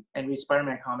read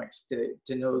Spider-Man comics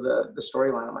to know the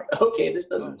storyline. I'm like, okay, this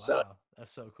doesn't suck.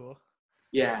 That's so cool.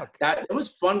 Yeah, it was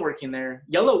fun working there.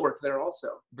 Yellow worked there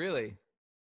also. Really?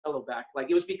 Yellow back. Like,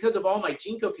 it was because of all my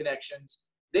Jinko connections.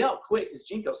 They all quit because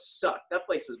Jinko sucked. That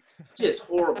place was just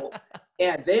horrible.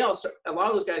 And a lot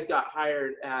of those guys got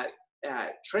hired at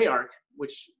Treyarch,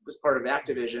 which was part of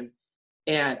Activision.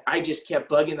 And I just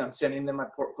kept bugging them, sending them my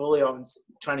portfolio and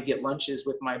trying to get lunches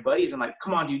with my buddies. I'm like,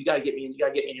 come on, dude, you got to get me in. You got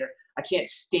to get me in here. I can't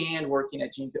stand working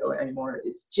at Jinko anymore.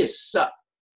 It's just sucked.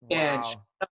 Wow. And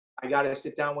I got to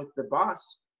sit down with the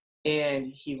boss, and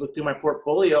he looked through my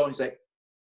portfolio, and he's like,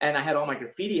 and I had all my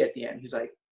graffiti at the end. He's like,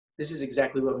 this is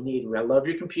exactly what we need. I love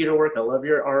your computer work. I love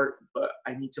your art, but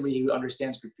I need somebody who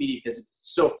understands graffiti, because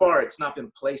so far it's not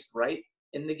been placed right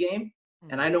in the game.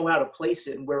 And I know how to place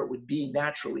it and where it would be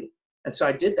naturally. And so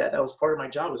I did that. That was part of my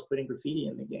job, was putting graffiti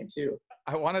in the game too.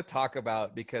 I want to talk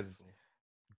about, because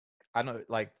I know,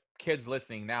 like, kids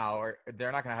listening now, or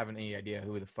they're not going to have any idea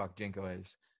who the fuck Jinko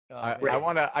is.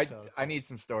 I need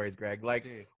some stories, Greg. Like,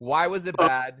 why was it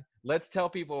bad? Let's tell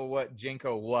people what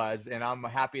Jinko was, and I'm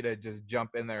happy to just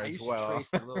jump in there as well. I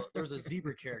used to trace there was a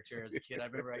zebra character as a kid. I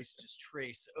remember I used to just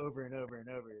trace over and over and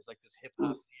over. It was like this hip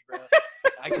hop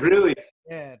zebra. Really?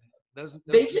 Man,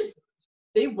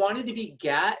 they wanted to be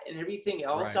Gat and everything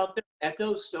else out there,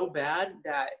 Echo, so bad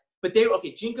that. But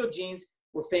Jinko jeans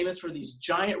were famous for these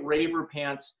giant raver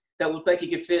pants that looked like you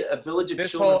could fit a village of children.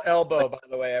 This whole elbow, by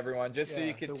the way, everyone, just so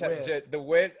you could tell the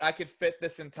width, I could fit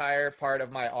this entire part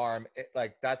of my arm.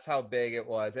 Like, that's how big it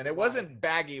was. And it wasn't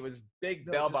baggy. It was big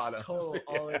bell bottoms. Total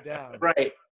all the way down.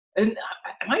 Right. And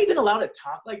am I even allowed to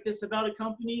talk like this about a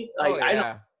company? Like, I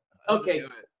don't. Okay.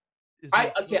 Is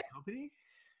it a company?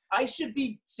 I should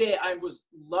say I was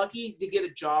lucky to get a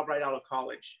job right out of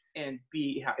college and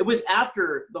it was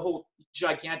after the whole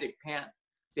gigantic pant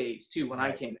phase too, when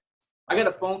I came in. I got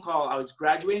a phone call. I was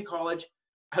graduating college.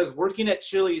 I was working at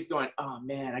Chili's going, oh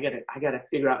man, I gotta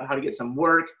figure out how to get some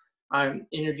work. I'm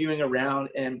interviewing around,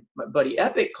 and my buddy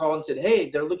Epic called and said, hey,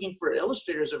 they're looking for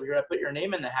illustrators over here. I put your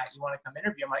name in the hat. You want to come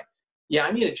interview? I'm like, yeah,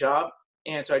 I need a job.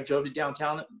 And so I drove to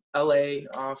downtown LA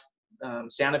off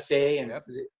Santa Fe, and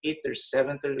was it 8th or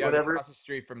 7th or whatever? Across the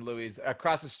street from Louis.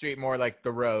 Across the street, more like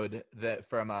the road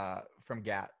from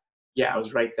Gat. Yeah, I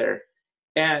was right there.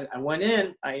 And I went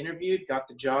in, I interviewed, got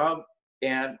the job,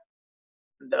 and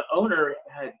the owner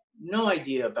had no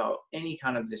idea about any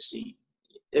kind of the scene.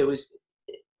 It was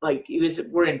like,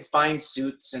 we're in fine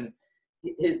suits, and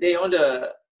they owned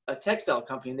a textile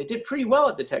company, and they did pretty well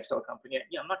at the textile company.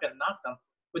 I'm not going to knock them,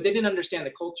 but they didn't understand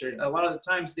the culture. And a lot of the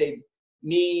times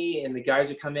me and the guys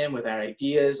would come in with our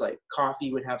ideas, like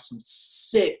coffee would have some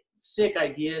sick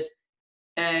ideas.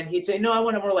 And he'd say, no, I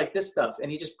want it more like this stuff.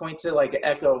 And he just point to like an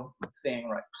Echo thing.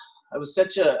 Right. I was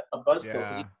such a buzzkill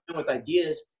because you come with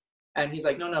ideas. And he's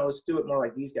like, no, let's do it more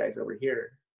like these guys over here.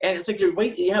 And it's like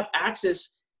you have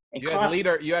access and you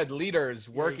had leaders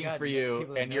working for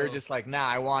you, and you're just like, nah,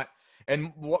 I want.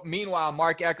 And meanwhile,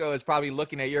 Mark Echo is probably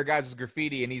looking at your guys'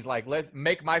 graffiti, and he's like, let's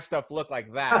make my stuff look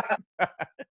like that.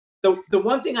 The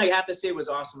one thing I have to say was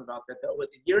awesome about that, though,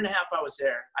 with the year and a half I was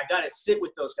there, I got to sit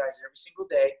with those guys every single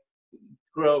day,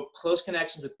 grow close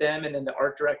connections with them, and then the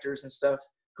art directors and stuff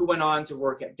who went on to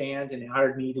work at Dan's and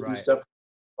hired me to do stuff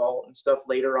and stuff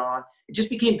later on. It just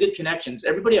became good connections.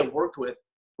 Everybody I worked with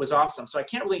was awesome. So I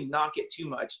can't really knock it too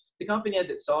much. The company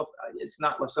as itself, it's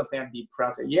not something I'd be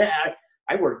proud to say, yeah,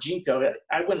 I wear Jinko.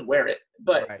 I wouldn't wear it.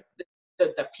 But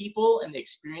the people and the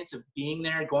experience of being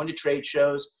there, going to trade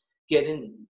shows,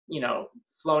 getting,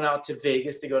 flown out to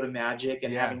Vegas to go to Magic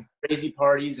and having crazy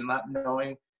parties and not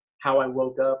knowing how I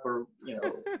woke up or,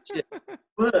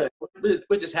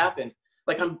 what just happened?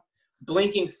 Like I'm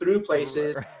blinking through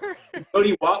places.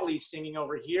 Jody Watley's singing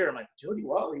over here. I'm like, Jody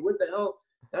Watley, what the hell?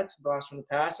 That's Boss from the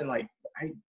Past. And like, I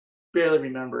barely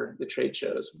remember the trade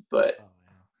shows, but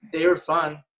they were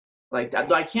fun. Like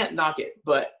I can't knock it,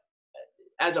 but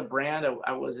as a brand,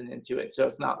 I wasn't into it. So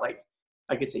it's not like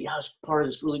I could say, yeah, I was part of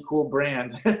this really cool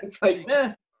brand. It's like,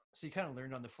 So you kind of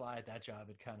learned on the fly at that job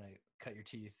and kind of cut your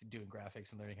teeth doing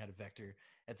graphics and learning how to vector.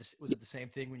 Was it the same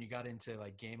thing when you got into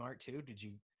like game art too? Did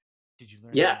you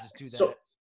learn how to just do that? So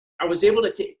I was able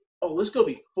to take, let's go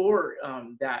before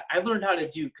that. I learned how to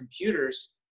do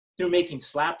computers through making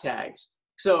slap tags.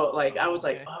 So like, I was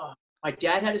like, my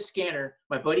dad had a scanner.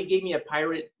 My buddy gave me a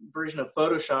pirate version of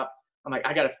Photoshop. I'm like,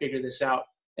 I got to figure this out.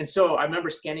 And so I remember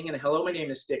scanning in a Hello, My Name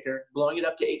is sticker, blowing it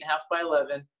up to 8.5 by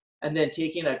 11, and then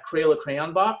taking a Crayola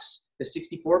crayon box, the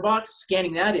 64 box,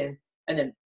 scanning that in, and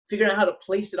then figuring out how to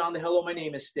place it on the Hello, My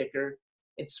Name is sticker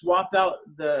and swap out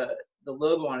the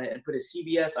logo on it and put a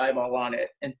CBS eyeball on it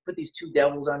and put these two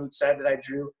devils on each side that I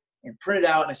drew and print it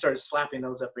out. And I started slapping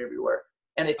those up everywhere.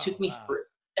 And it took me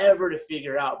forever to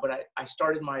figure out, but I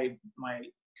started my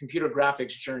computer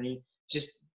graphics journey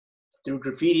just through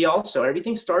graffiti also.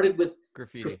 Everything started with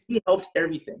graffiti. Graffiti helped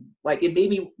everything. Like it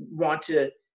made me want to,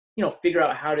 figure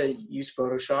out how to use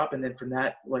Photoshop. And then from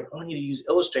that, like, I need to use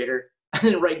Illustrator. And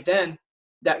then right then,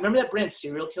 remember that brand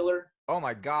Serial Killer? Oh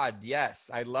my God, yes.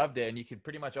 I loved it. And you could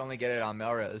pretty much only get it on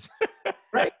Melrose.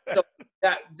 Right. So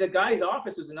the guy's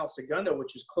office was in El Segundo,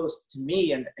 which was close to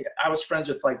me. And I was friends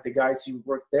with like the guys who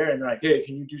worked there. And they're like, hey,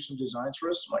 can you do some designs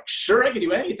for us? I'm like, sure, I can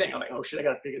do anything. I'm like, oh shit, I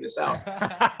got to figure this out.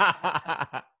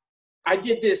 I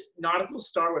did this nautical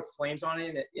star with flames on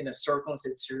it in a circle and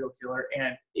said Serial Killer.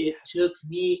 And it took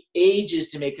me ages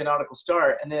to make a nautical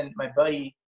star. And then my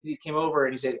buddy, he came over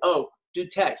and he said, oh, do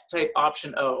text, type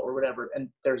Option O or whatever. And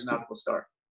there's a nautical star.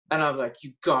 And I was like,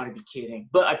 you gotta be kidding.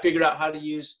 But I figured out how to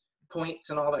use points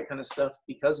and all that kind of stuff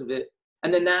because of it.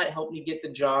 And then that helped me get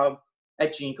the job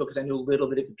at Jinko because I knew a little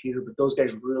bit of computer, but those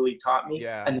guys really taught me.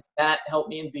 Yeah. And that helped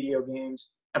me in video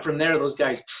games. And from there, those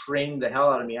guys trained the hell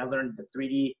out of me. I learned the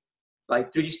 3D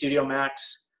Studio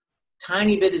Max,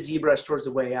 tiny bit of ZBrush towards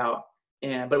the way out.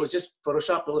 But it was just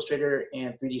Photoshop, Illustrator,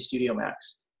 and 3D Studio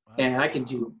Max. Wow. And I can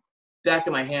do back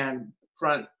of my hand,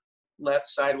 front, left,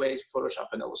 sideways, Photoshop,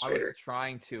 and Illustrator. I was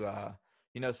trying to,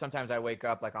 sometimes I wake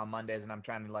up like on Mondays and I'm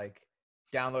trying to like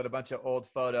download a bunch of old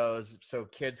photos so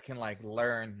kids can like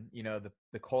learn,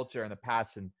 the culture and the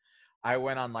past. And I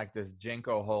went on like this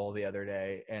Jinko hole the other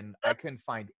day and I couldn't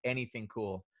find anything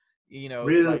cool.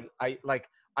 Really?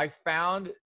 I found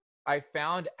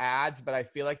ads, but I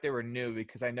feel like they were new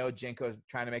because I know Jinko is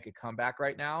trying to make a comeback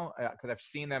right now because I've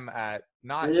seen them at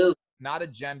not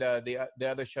Agenda, the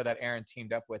other show that Aaron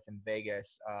teamed up with in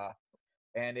Vegas.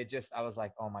 And I was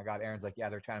like, oh my God, Aaron's like, yeah,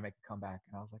 they're trying to make a comeback.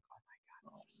 And I was like, oh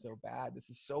my God, this is so bad. This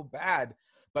is so bad.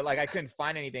 But like, I couldn't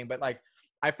find anything, but like,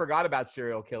 I forgot about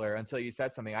Serial Killer until you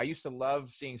said something. I used to love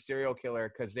seeing Serial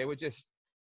Killer because they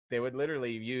would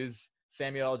literally use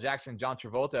Samuel L. Jackson, John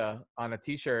Travolta on a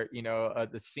t-shirt,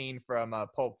 the scene from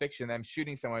Pulp Fiction, them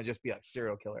shooting someone and just be like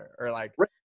Serial Killer or like,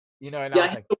 and I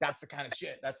was like, that's the kind of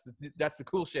shit. That's the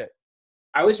cool shit.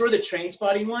 I always wore the Train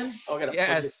Spotting one. Oh, I gotta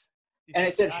yes. And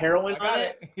it said heroin on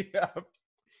it. Yeah.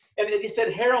 And it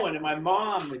said heroin, and my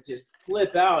mom would just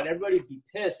flip out. Everybody would be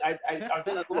pissed. I was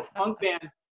in a little punk band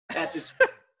at the time,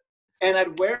 and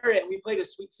I'd wear it. We played a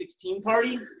Sweet 16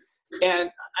 party, and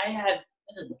I had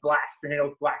this is black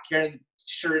fingernails, black hair, and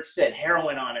shirt said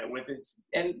heroin on it with this.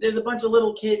 And there's a bunch of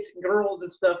little kids and girls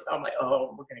and stuff. I'm like,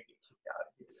 oh, we're gonna get kicked out of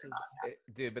here.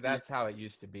 Dude, but that's how it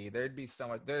used to be. There'd be so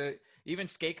much there. Even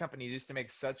skate companies used to make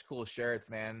such cool shirts,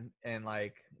 man. And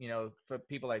like, you know, for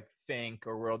people like Think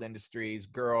or World Industries,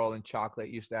 Girl and Chocolate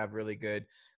used to have really good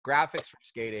graphics for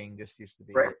skating. Just used to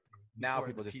be. Right. Now Before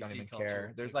people the just don't PC even culture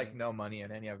care. There's took like in. no money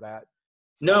in any of that.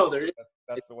 So No, there is.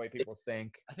 that's the way people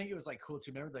think. I think it was like cool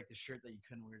too. Remember like the shirt that you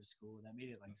couldn't wear to school? That made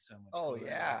it like so much. Oh, cooler.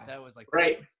 yeah. Like, that was like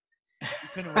Right. If you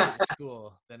couldn't wear it to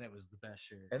school, then it was the best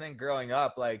shirt. And then growing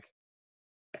up, like,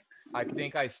 I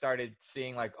think I started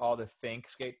seeing like all the Think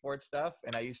skateboard stuff,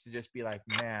 and I used to just be like,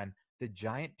 man, did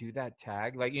Giant do that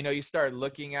tag? Like, you know, you start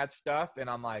looking at stuff, and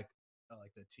I'm like, I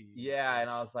like the T. yeah, and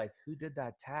I was like, who did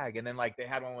that tag? And then like they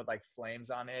had one with like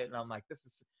flames on it, and I'm like, this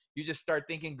is. You just start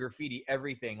thinking graffiti,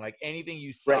 everything, like anything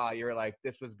you saw, you were like,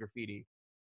 this was graffiti.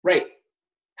 Right.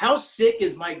 How sick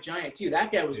is Mike Giant too?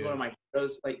 That guy was Dude. one of my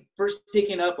heroes. Like first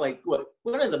picking up like what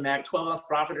are the mag 12-ounce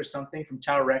Prophet or something from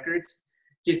Tower Records,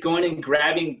 just going and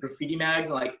grabbing graffiti mags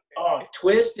and like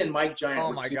Twist and Mike Giant.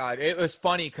 Oh my God, it was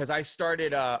funny because I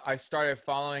started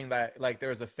following that. Like there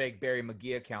was a fake Barry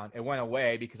McGee account. It went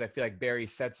away because I feel like Barry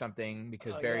said something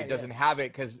because Barry doesn't have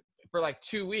it because for like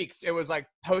 2 weeks it was like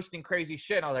posting crazy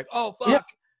shit. And I was like, oh fuck. Yeah.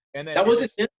 And then that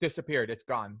wasn't him. Disappeared. It's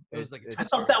gone. It was like I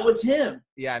thought that was him.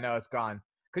 Yeah, no, it's gone.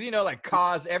 Cause you know, like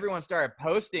Cause, everyone started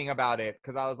posting about it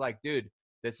because I was like, dude,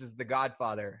 this is the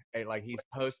Godfather. Hey, like he's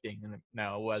posting, and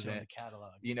no, it wasn't. The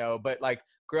catalog. You know, but like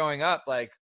growing up,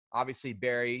 like obviously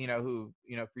Barry, you know, who,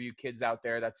 you know, for you kids out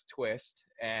there, that's Twist,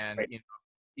 and you know,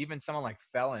 even someone like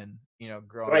Felon, you know,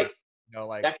 growing up, you know,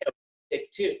 like that guy was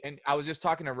sick too. And I was just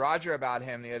talking to Roger about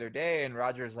him the other day, and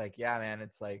Roger's like, yeah, man,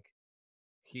 it's like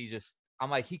I'm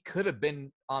like, he could have been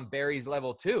on Barry's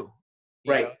level too.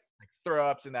 You know? Like throw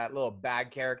ups and that little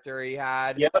bag character he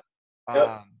had. Yep.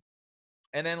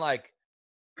 And then like,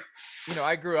 you know,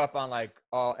 I grew up on like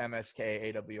all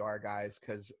MSK AWR guys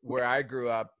because where I grew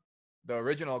up, the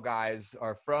original guys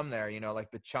are from there, you know, like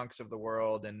the Chunks of the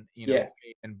world and, you know,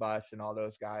 Fate and Bus and all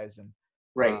those guys. And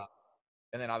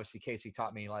and then obviously Casey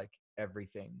taught me like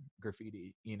everything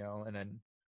graffiti, you know, and then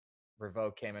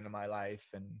Revoke came into my life.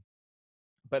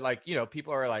 But like, you know,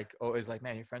 people are like always like,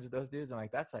 man, you're friends with those dudes? I'm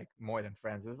like, that's like more than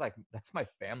friends. It's like, that's my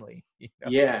family. You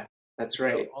know? Yeah, that's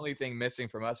right. The only thing missing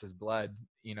from us is blood,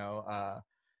 you know.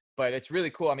 But it's really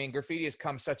cool. I mean, graffiti has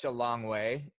come such a long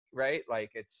way, right?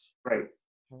 Like it's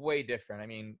way different. I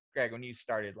mean, Greg, when you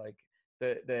started, like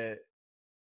the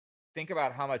think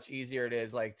about how much easier it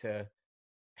is like to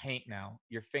paint now.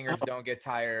 Your fingers don't get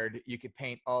tired. You could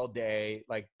paint all day.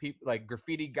 Like people, like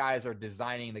graffiti guys are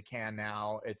designing the can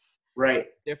now. It's a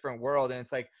different world. And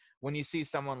it's like when you see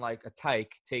someone like a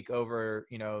Tyke take over,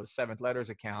 you know, Seventh Letters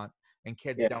account and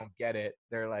kids don't get it,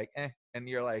 they're like, eh. And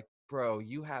you're like, bro,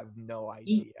 you have no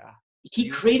idea. He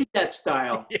created that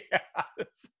style.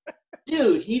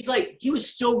 Dude, he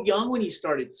was so young when he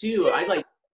started too. I like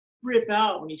rip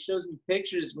out when he shows me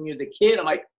pictures when he was a kid. I'm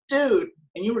like, dude,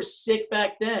 and you were sick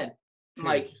back then. I'm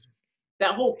like,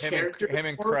 that whole character. Him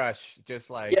and Crush, just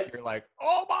like, you're like,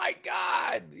 oh my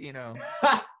God, you know.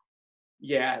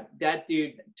 Yeah, that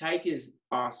dude, Tyke is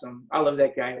awesome. I love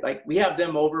that guy. Like, we have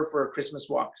them over for Christmas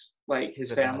walks, like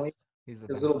his family. His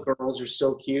little girls are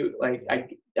so cute. Like,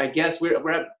 I guess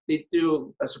they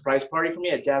do a surprise party for me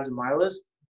at Dabs and Mila's,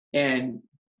 and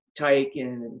Tyke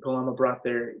and Paloma brought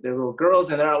their little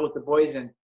girls, and they're out with the boys, and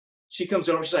she comes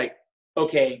over, she's like,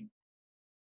 okay,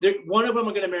 one of them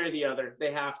are going to marry the other.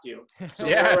 They have to. So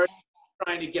we're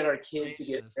trying to get our kids to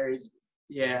get married.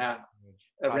 Yeah.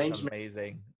 That's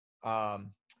amazing.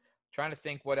 Trying to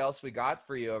think what else we got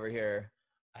for you over here.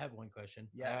 I have one question.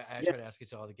 I try to ask it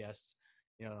to all the guests,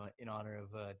 you know, in honor of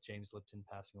James Lipton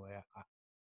passing away.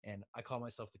 And I call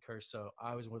myself the curse. So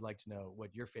I always would like to know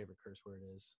what your favorite curse word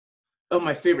is. Oh,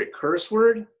 my favorite curse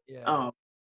word? Yeah.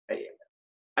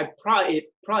 It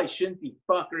probably shouldn't be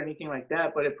fuck or anything like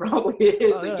that, but it probably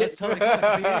is. Oh, no, that's totally good.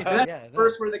 That's the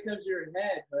first word that comes to your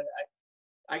head, but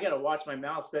I got to watch my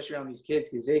mouth, especially around these kids,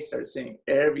 because they start saying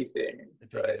everything. They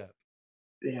pick it up.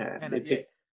 Yeah.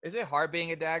 Is it hard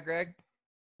being a dad, Greg?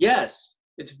 Yes,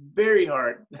 it's very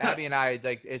hard. Abby and I,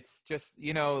 like, it's just,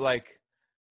 you know, like,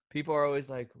 people are always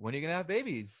like, when are you going to have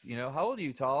babies? You know, how old are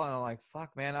you, Tall? And I'm like,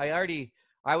 fuck, man.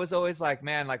 I was always like,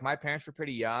 man, like, my parents were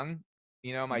pretty young.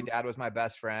 You know, my dad was my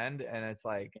best friend. And it's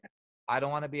like, I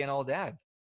don't want to be an old dad.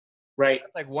 Right.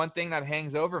 That's like one thing that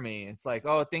hangs over me. It's like,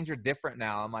 oh, things are different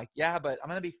now. I'm like, yeah, but I'm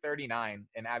going to be 39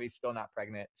 and Abby's still not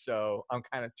pregnant. So I'm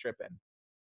kind of tripping.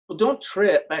 Well, don't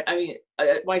trip. I mean,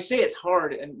 when I say it's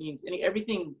hard, it means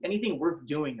anything worth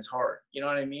doing is hard. You know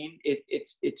what I mean?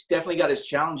 It's definitely got its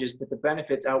challenges, but the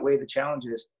benefits outweigh the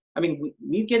challenges. I mean,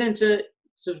 we get into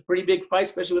some pretty big fights,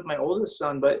 especially with my oldest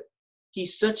son, but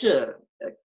he's such a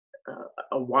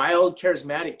a wild,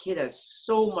 charismatic kid has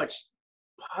so much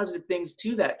positive things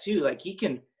to that too. Like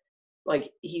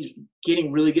he's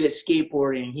getting really good at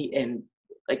skateboarding. And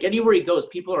like anywhere he goes,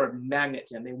 people are a magnet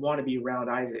to him. They want to be around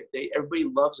Isaac. Everybody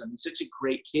loves him. He's such a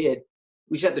great kid.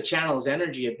 We just have to channel his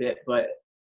energy a bit, but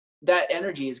that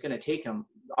energy is going to take him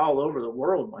all over the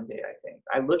world one day. I think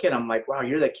I look at him like, wow,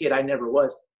 you're that kid I never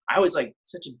was. I was like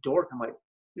such a dork. I'm like,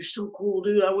 you're so cool,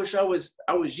 dude. I wish I was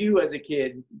you as a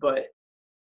kid. But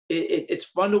it's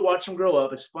fun to watch them grow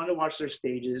up. It's fun to watch their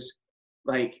stages.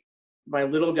 Like my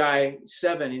little guy,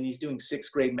 7, and he's doing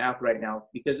 6th grade math right now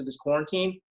because of this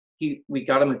quarantine. We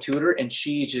got him a tutor, and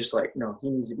she's just like, no, he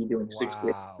needs to be doing 6th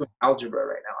grade algebra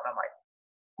right now. And I'm like,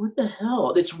 what the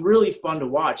hell? It's really fun to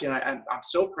watch, and I'm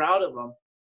so proud of them.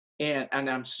 And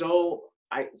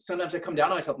sometimes I come down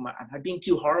on myself. Am I being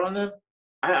too hard on them?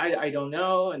 I don't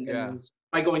know. And am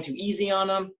I going too easy on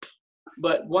them?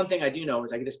 But one thing I do know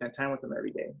is I get to spend time with them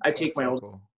every day. I take my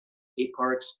old skate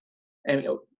parks,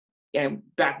 and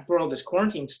back before all this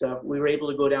quarantine stuff, we were able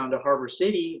to go down to Harbor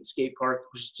City Skate Park,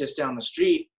 which is just down the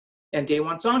street, and Day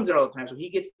One Song's there all the time. So he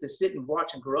gets to sit and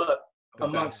watch and grow up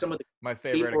amongst some of my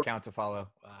favorite account to follow.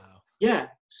 Wow. Yeah,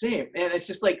 same. And it's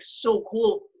just like so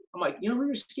cool. I'm like,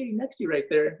 you're skating next to you right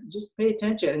there. Just pay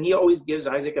attention. And he always gives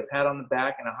Isaac a pat on the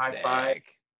back and a high five.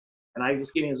 And I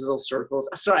just getting his little circles.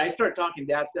 Sorry, I start talking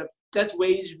dad stuff. That's way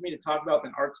easier for me to talk about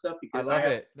than art stuff because I love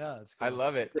it. No, it's cool. I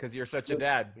love it because you're such a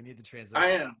dad. We need the transition.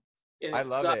 I am. I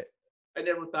love it. I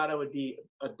never thought I would be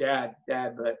a dad,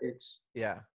 but it's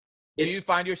yeah. Do you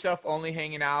find yourself only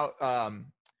hanging out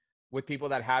with people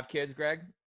that have kids, Greg?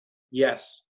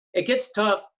 Yes. It gets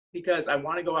tough because I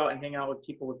want to go out and hang out with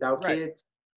people without kids.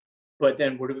 But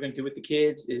then what are we going to do with the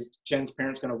kids? Is Jen's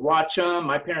parents going to watch them?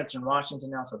 My parents are in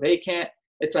Washington now, so they can't.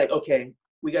 It's like, okay,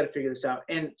 we got to figure this out.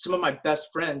 And some of my best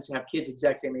friends have kids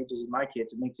exact same ages as my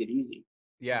kids. It makes it easy.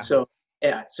 Yeah. So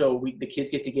the kids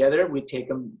get together. We take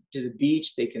them to the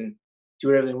beach. They can do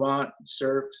whatever they want,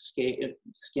 surf, skate,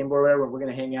 skimboard, whatever. We're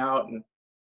going to hang out. And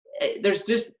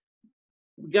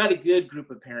we got a good group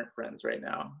of parent friends right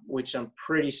now, which I'm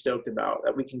pretty stoked about,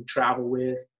 that we can travel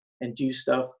with and do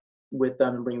stuff with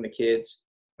them and bring the kids.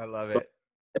 I love it.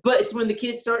 But it's when the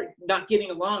kids start not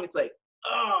getting along, it's like,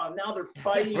 oh, now they're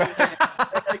fighting again.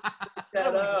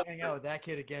 Hang out with that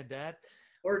kid again, Dad.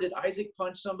 Or did Isaac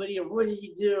punch somebody, or what did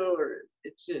he do? Or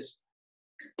it's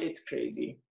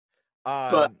crazy.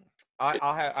 But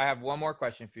I have one more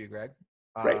question for you, Greg.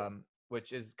 Right.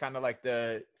 Which is kind of like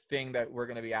the thing that we're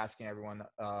going to be asking everyone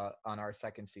on our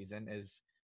second season is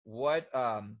what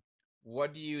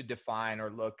do you define or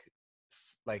look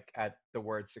like at the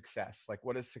word success? Like,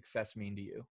 what does success mean to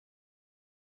you?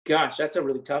 Gosh, that's a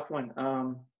really tough one.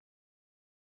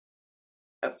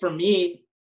 For me,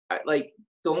 like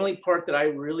the only part that I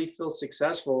really feel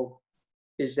successful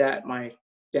is that my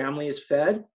family is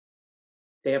fed,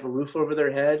 they have a roof over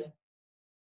their head,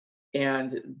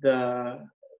 and the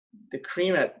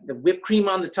whipped cream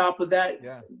on the top of that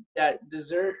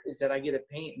dessert is that I get to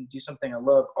paint and do something I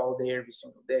love all day, every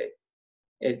single day.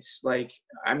 It's like,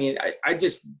 I mean, I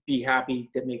just be happy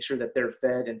to make sure that they're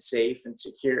fed and safe and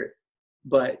secure.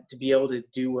 But to be able to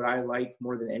do what I like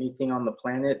more than anything on the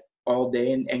planet all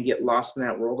day and get lost in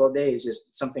that world all day is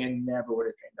just something I never would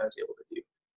have dreamed I was able to do.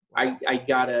 I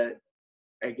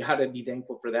gotta be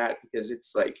thankful for that, because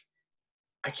it's like,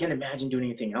 I can't imagine doing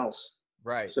anything else.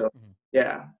 Right. So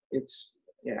it's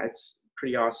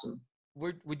pretty awesome.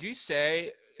 Would you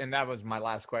say, and that was my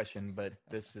last question, but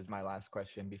this is my last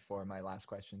question before my last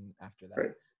question after that.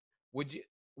 Right.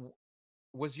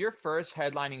 Was your first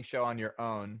headlining show on your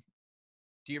own?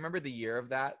 Do you remember the year of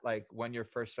that? Like when your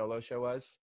first solo show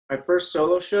was? My first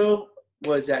solo show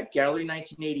was at Gallery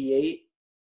 1988,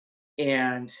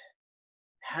 and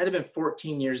had to been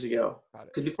 14 years ago.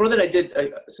 Because before that I did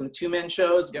some 2-man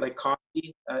shows, like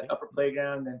Coffee, Upper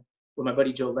Playground, and with my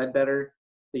buddy Joe Ledbetter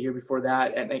the year before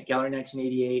that at Gallery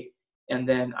 1988. And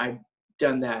then I've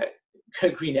done that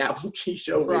Green Apple Tree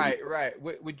show. Right.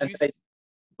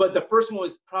 But the first one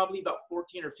was probably about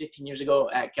 14 or 15 years ago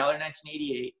at Gallery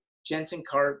 1988. Jensen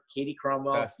Karp, Katie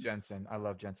Cromwell. That's Jensen. I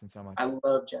love Jensen so much. I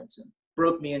love Jensen.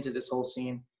 Broke me into this whole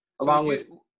scene.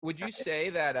 Would you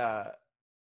say that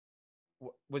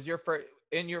was your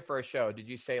first show, did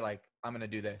you say like, I'm going to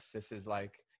do this? This is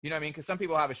like, you know what I mean? Because some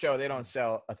people have a show, they don't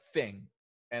sell a thing.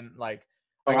 And like,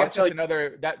 I guess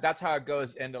that's how it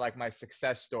goes into like my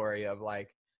success story of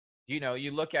like, you know, you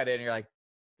look at it and you're like,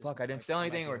 fuck, I didn't sell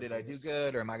anything, or did I do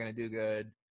good, or am I going to do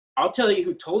good? I'll tell you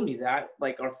who told me that.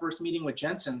 Like our first meeting with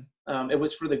Jensen, it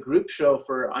was for the group show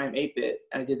for I Am 8-Bit.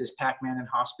 And I did this Pac-Man and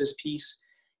Hospice piece.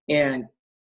 And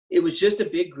it was just a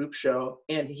big group show.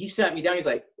 And he sat me down. He's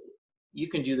like, you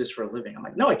can do this for a living. I'm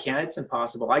like, no, I can't. It's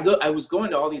impossible. I was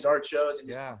going to all these art shows and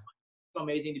just so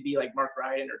amazing to be like Mark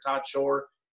Ryan or Todd Shore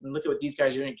and look at what these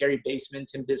guys are doing, Gary Baseman,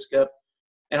 Tim Biscup.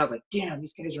 And I was like, damn,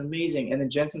 these guys are amazing. And then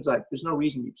Jensen's like, there's no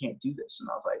reason you can't do this. And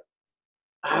I was like,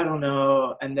 I don't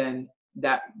know. And then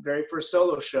that very first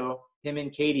solo show, him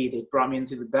and Katie, they brought me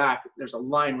into the back. There's a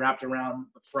line wrapped around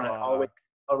the front all the way to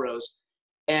Melrose.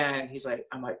 And he's like,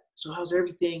 I'm like, so how's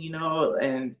everything, you know?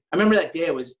 And I remember that day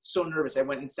I was so nervous. I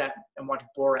went and sat and watched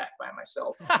Borat by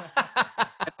myself.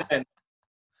 And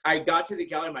I got to the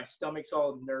gallery, my stomach's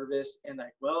all nervous and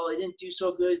like, well, I didn't do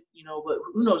so good, you know, but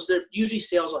who knows? Usually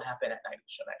sales will happen at night.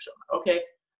 So I'm like, okay.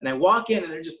 And I walk in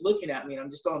and they're just looking at me and I'm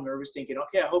just all nervous thinking,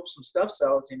 okay, I hope some stuff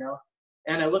sells, you know?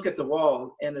 And I look at the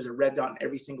wall and there's a red dot in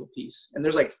every single piece. And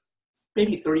there's like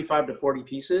maybe 35 to 40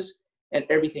 pieces and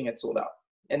everything had sold out.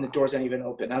 And the doors ain't even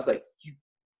open. I was like, you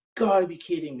gotta be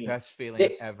kidding me. Best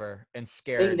feeling ever and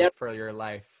scared for your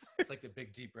life. It's like the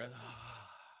big deep breath.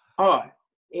 Oh,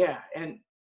 yeah. And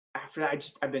after that,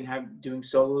 I've been doing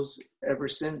solos ever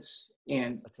since.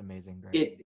 And that's amazing. Greg.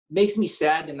 It makes me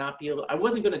sad to not be able, I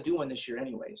wasn't going to do one this year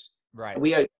anyways. Right.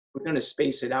 We're going to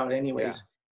space it out anyways.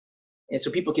 Yeah. And so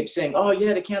people keep saying, oh, you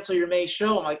had to cancel your May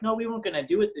show. I'm like, no, we weren't going to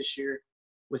do it this year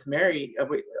with Mary.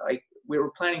 We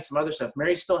were planning some other stuff.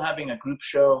 Mary's still having a group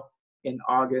show in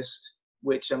August,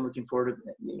 which I'm looking forward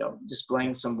to, you know,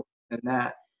 displaying some in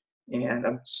that. And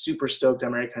I'm super stoked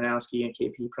on Mary Karnowski and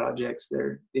KP Projects.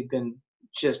 They've been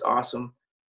just awesome.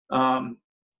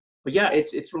 But yeah,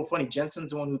 it's real funny.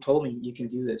 Jensen's the one who told me you can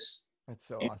do this. That's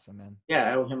so awesome, man.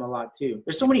 Yeah, I owe him a lot too.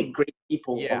 There's so many great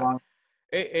people along.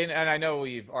 And I know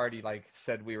we've already like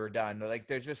said we were done, but like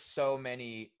there's just so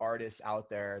many artists out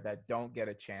there that don't get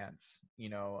a chance. You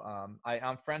know,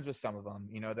 I'm friends with some of them.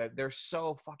 You know that they're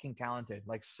so fucking talented,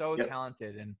 like so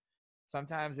talented, and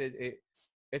sometimes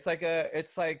it's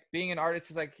like being an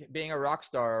artist is like being a rock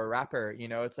star or a rapper. You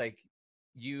know, it's like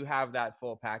you have that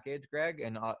full package, Greg,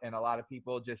 and a lot of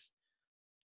people just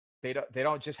they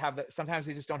don't just have that. Sometimes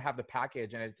they just don't have the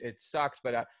package, and it sucks.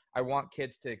 But I want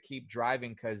kids to keep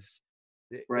driving because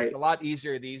it's a lot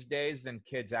easier these days than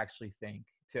kids actually think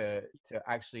to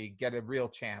actually get a real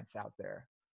chance out there.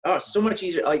 Oh, so much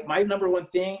easier. Like my number one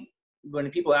thing when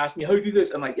people ask me how do you do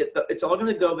this, I'm like, it's all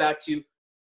going to go back to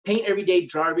paint every day,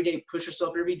 draw every day, push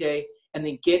yourself every day, and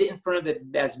then get it in front of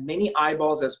as many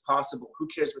eyeballs as possible. Who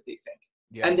cares what they think?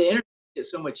 Yeah. And the internet is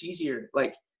so much easier.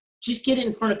 Like, just get it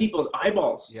in front of people's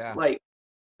eyeballs. Yeah. Like,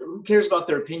 who cares about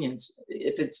their opinions?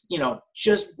 If it's, you know,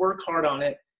 just work hard on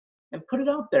it and put it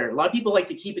out there. A lot of people like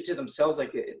to keep it to themselves.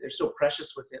 Like, they're so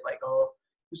precious with it. Like, oh,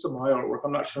 this is my artwork.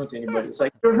 I'm not showing it to anybody. It's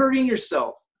like, you're hurting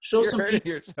yourself. You're hurting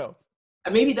yourself.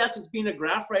 And maybe that's what's being a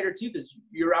graph writer too, because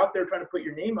you're out there trying to put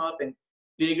your name up and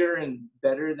bigger and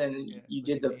better than you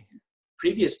did the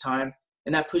previous time.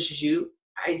 And that pushes you.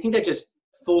 I think that just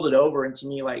folded over into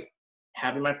me, like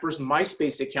having my first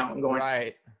MySpace account and going,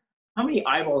 how many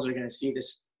eyeballs are going to see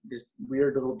this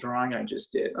weird little drawing I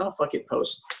just did? Oh, fuck it,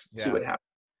 post, see what happens.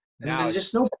 And now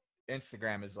just no.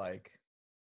 Instagram is like,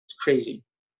 it's crazy.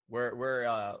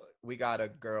 We got a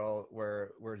girl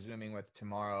we're Zooming with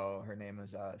tomorrow. Her name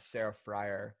is Sarah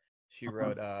Fryer. She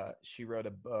wrote a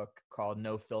book called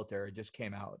No Filter. It just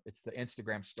came out. It's the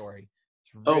Instagram story.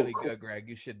 It's really good, Greg.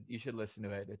 You should listen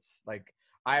to it. It's like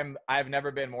I've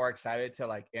never been more excited to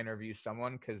like interview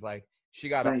someone because like she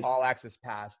got an all access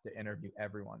pass to interview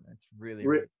everyone. It's really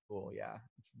cool. Yeah,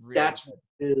 it's that's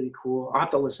really cool. I'll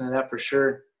have to listen to that for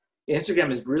sure. Instagram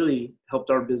has really helped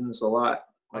our business a lot.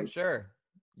 I'm sure.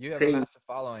 You have a massive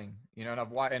following, you know,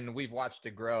 and we've watched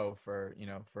it grow for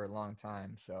a long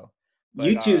time. So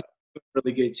YouTube's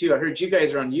really good too. I heard you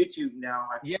guys are on YouTube now.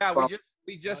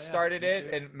 We just started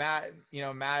it, and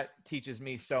Matt teaches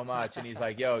me so much, and he's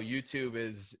like, "Yo, YouTube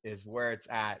is where it's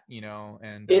at," you know,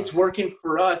 and it's working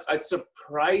for us. It's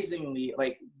surprisingly,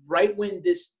 like right when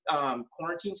this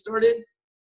quarantine started,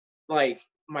 like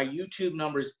my YouTube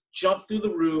numbers jumped through the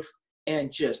roof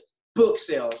and just book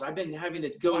sales. I've been having to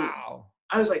go. Wow.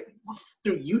 I was like,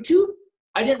 through YouTube?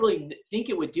 I didn't really think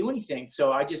it would do anything.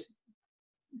 So I just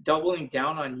doubling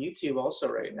down on YouTube also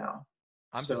right now.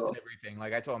 I'm just in everything.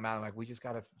 Like I told Matt, I'm like, we just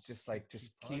gotta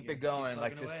just keep it going,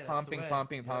 like just pumping,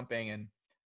 and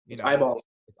it's eyeballs.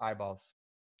 It's eyeballs.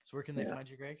 So where can they find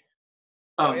you, Greg?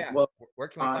 Well, where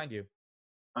can we find you?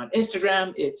 On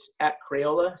Instagram, it's at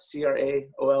Crayola,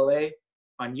 Craola.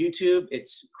 On YouTube,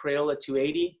 it's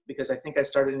Crayola280 because I think I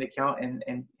started an account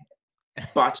and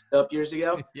botched it up years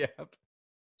ago. Yep.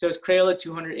 So it's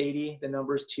Crayola280. The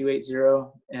number is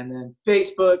 280. And then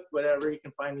Facebook, whatever, you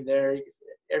can find me there.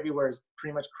 Everywhere is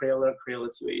pretty much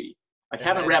Crayola280. I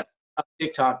haven't wrapped up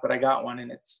TikTok, but I got one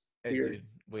and it's weird. Dude,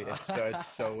 It's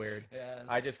so weird. Yes.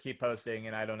 I just keep posting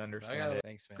and I don't understand it.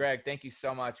 Thanks, man. Greg, thank you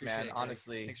so much, Appreciate man. it, Greg.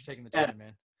 Honestly, Thanks for taking the time,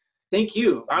 man. Thank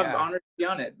you. I'm Yeah. honored to be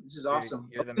on it. This is awesome.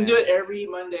 You're the I can do man. it every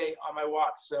Monday on my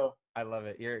walks. So I love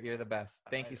it. You're the best.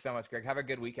 Thank you so much, Greg. Have a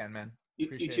good weekend, man. you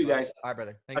Appreciate too, it, guys. Bye,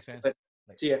 brother. Thanks, man.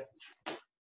 See ya.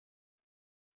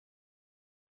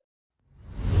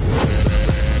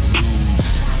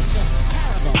 That's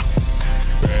just terrible.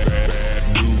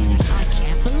 Bad news.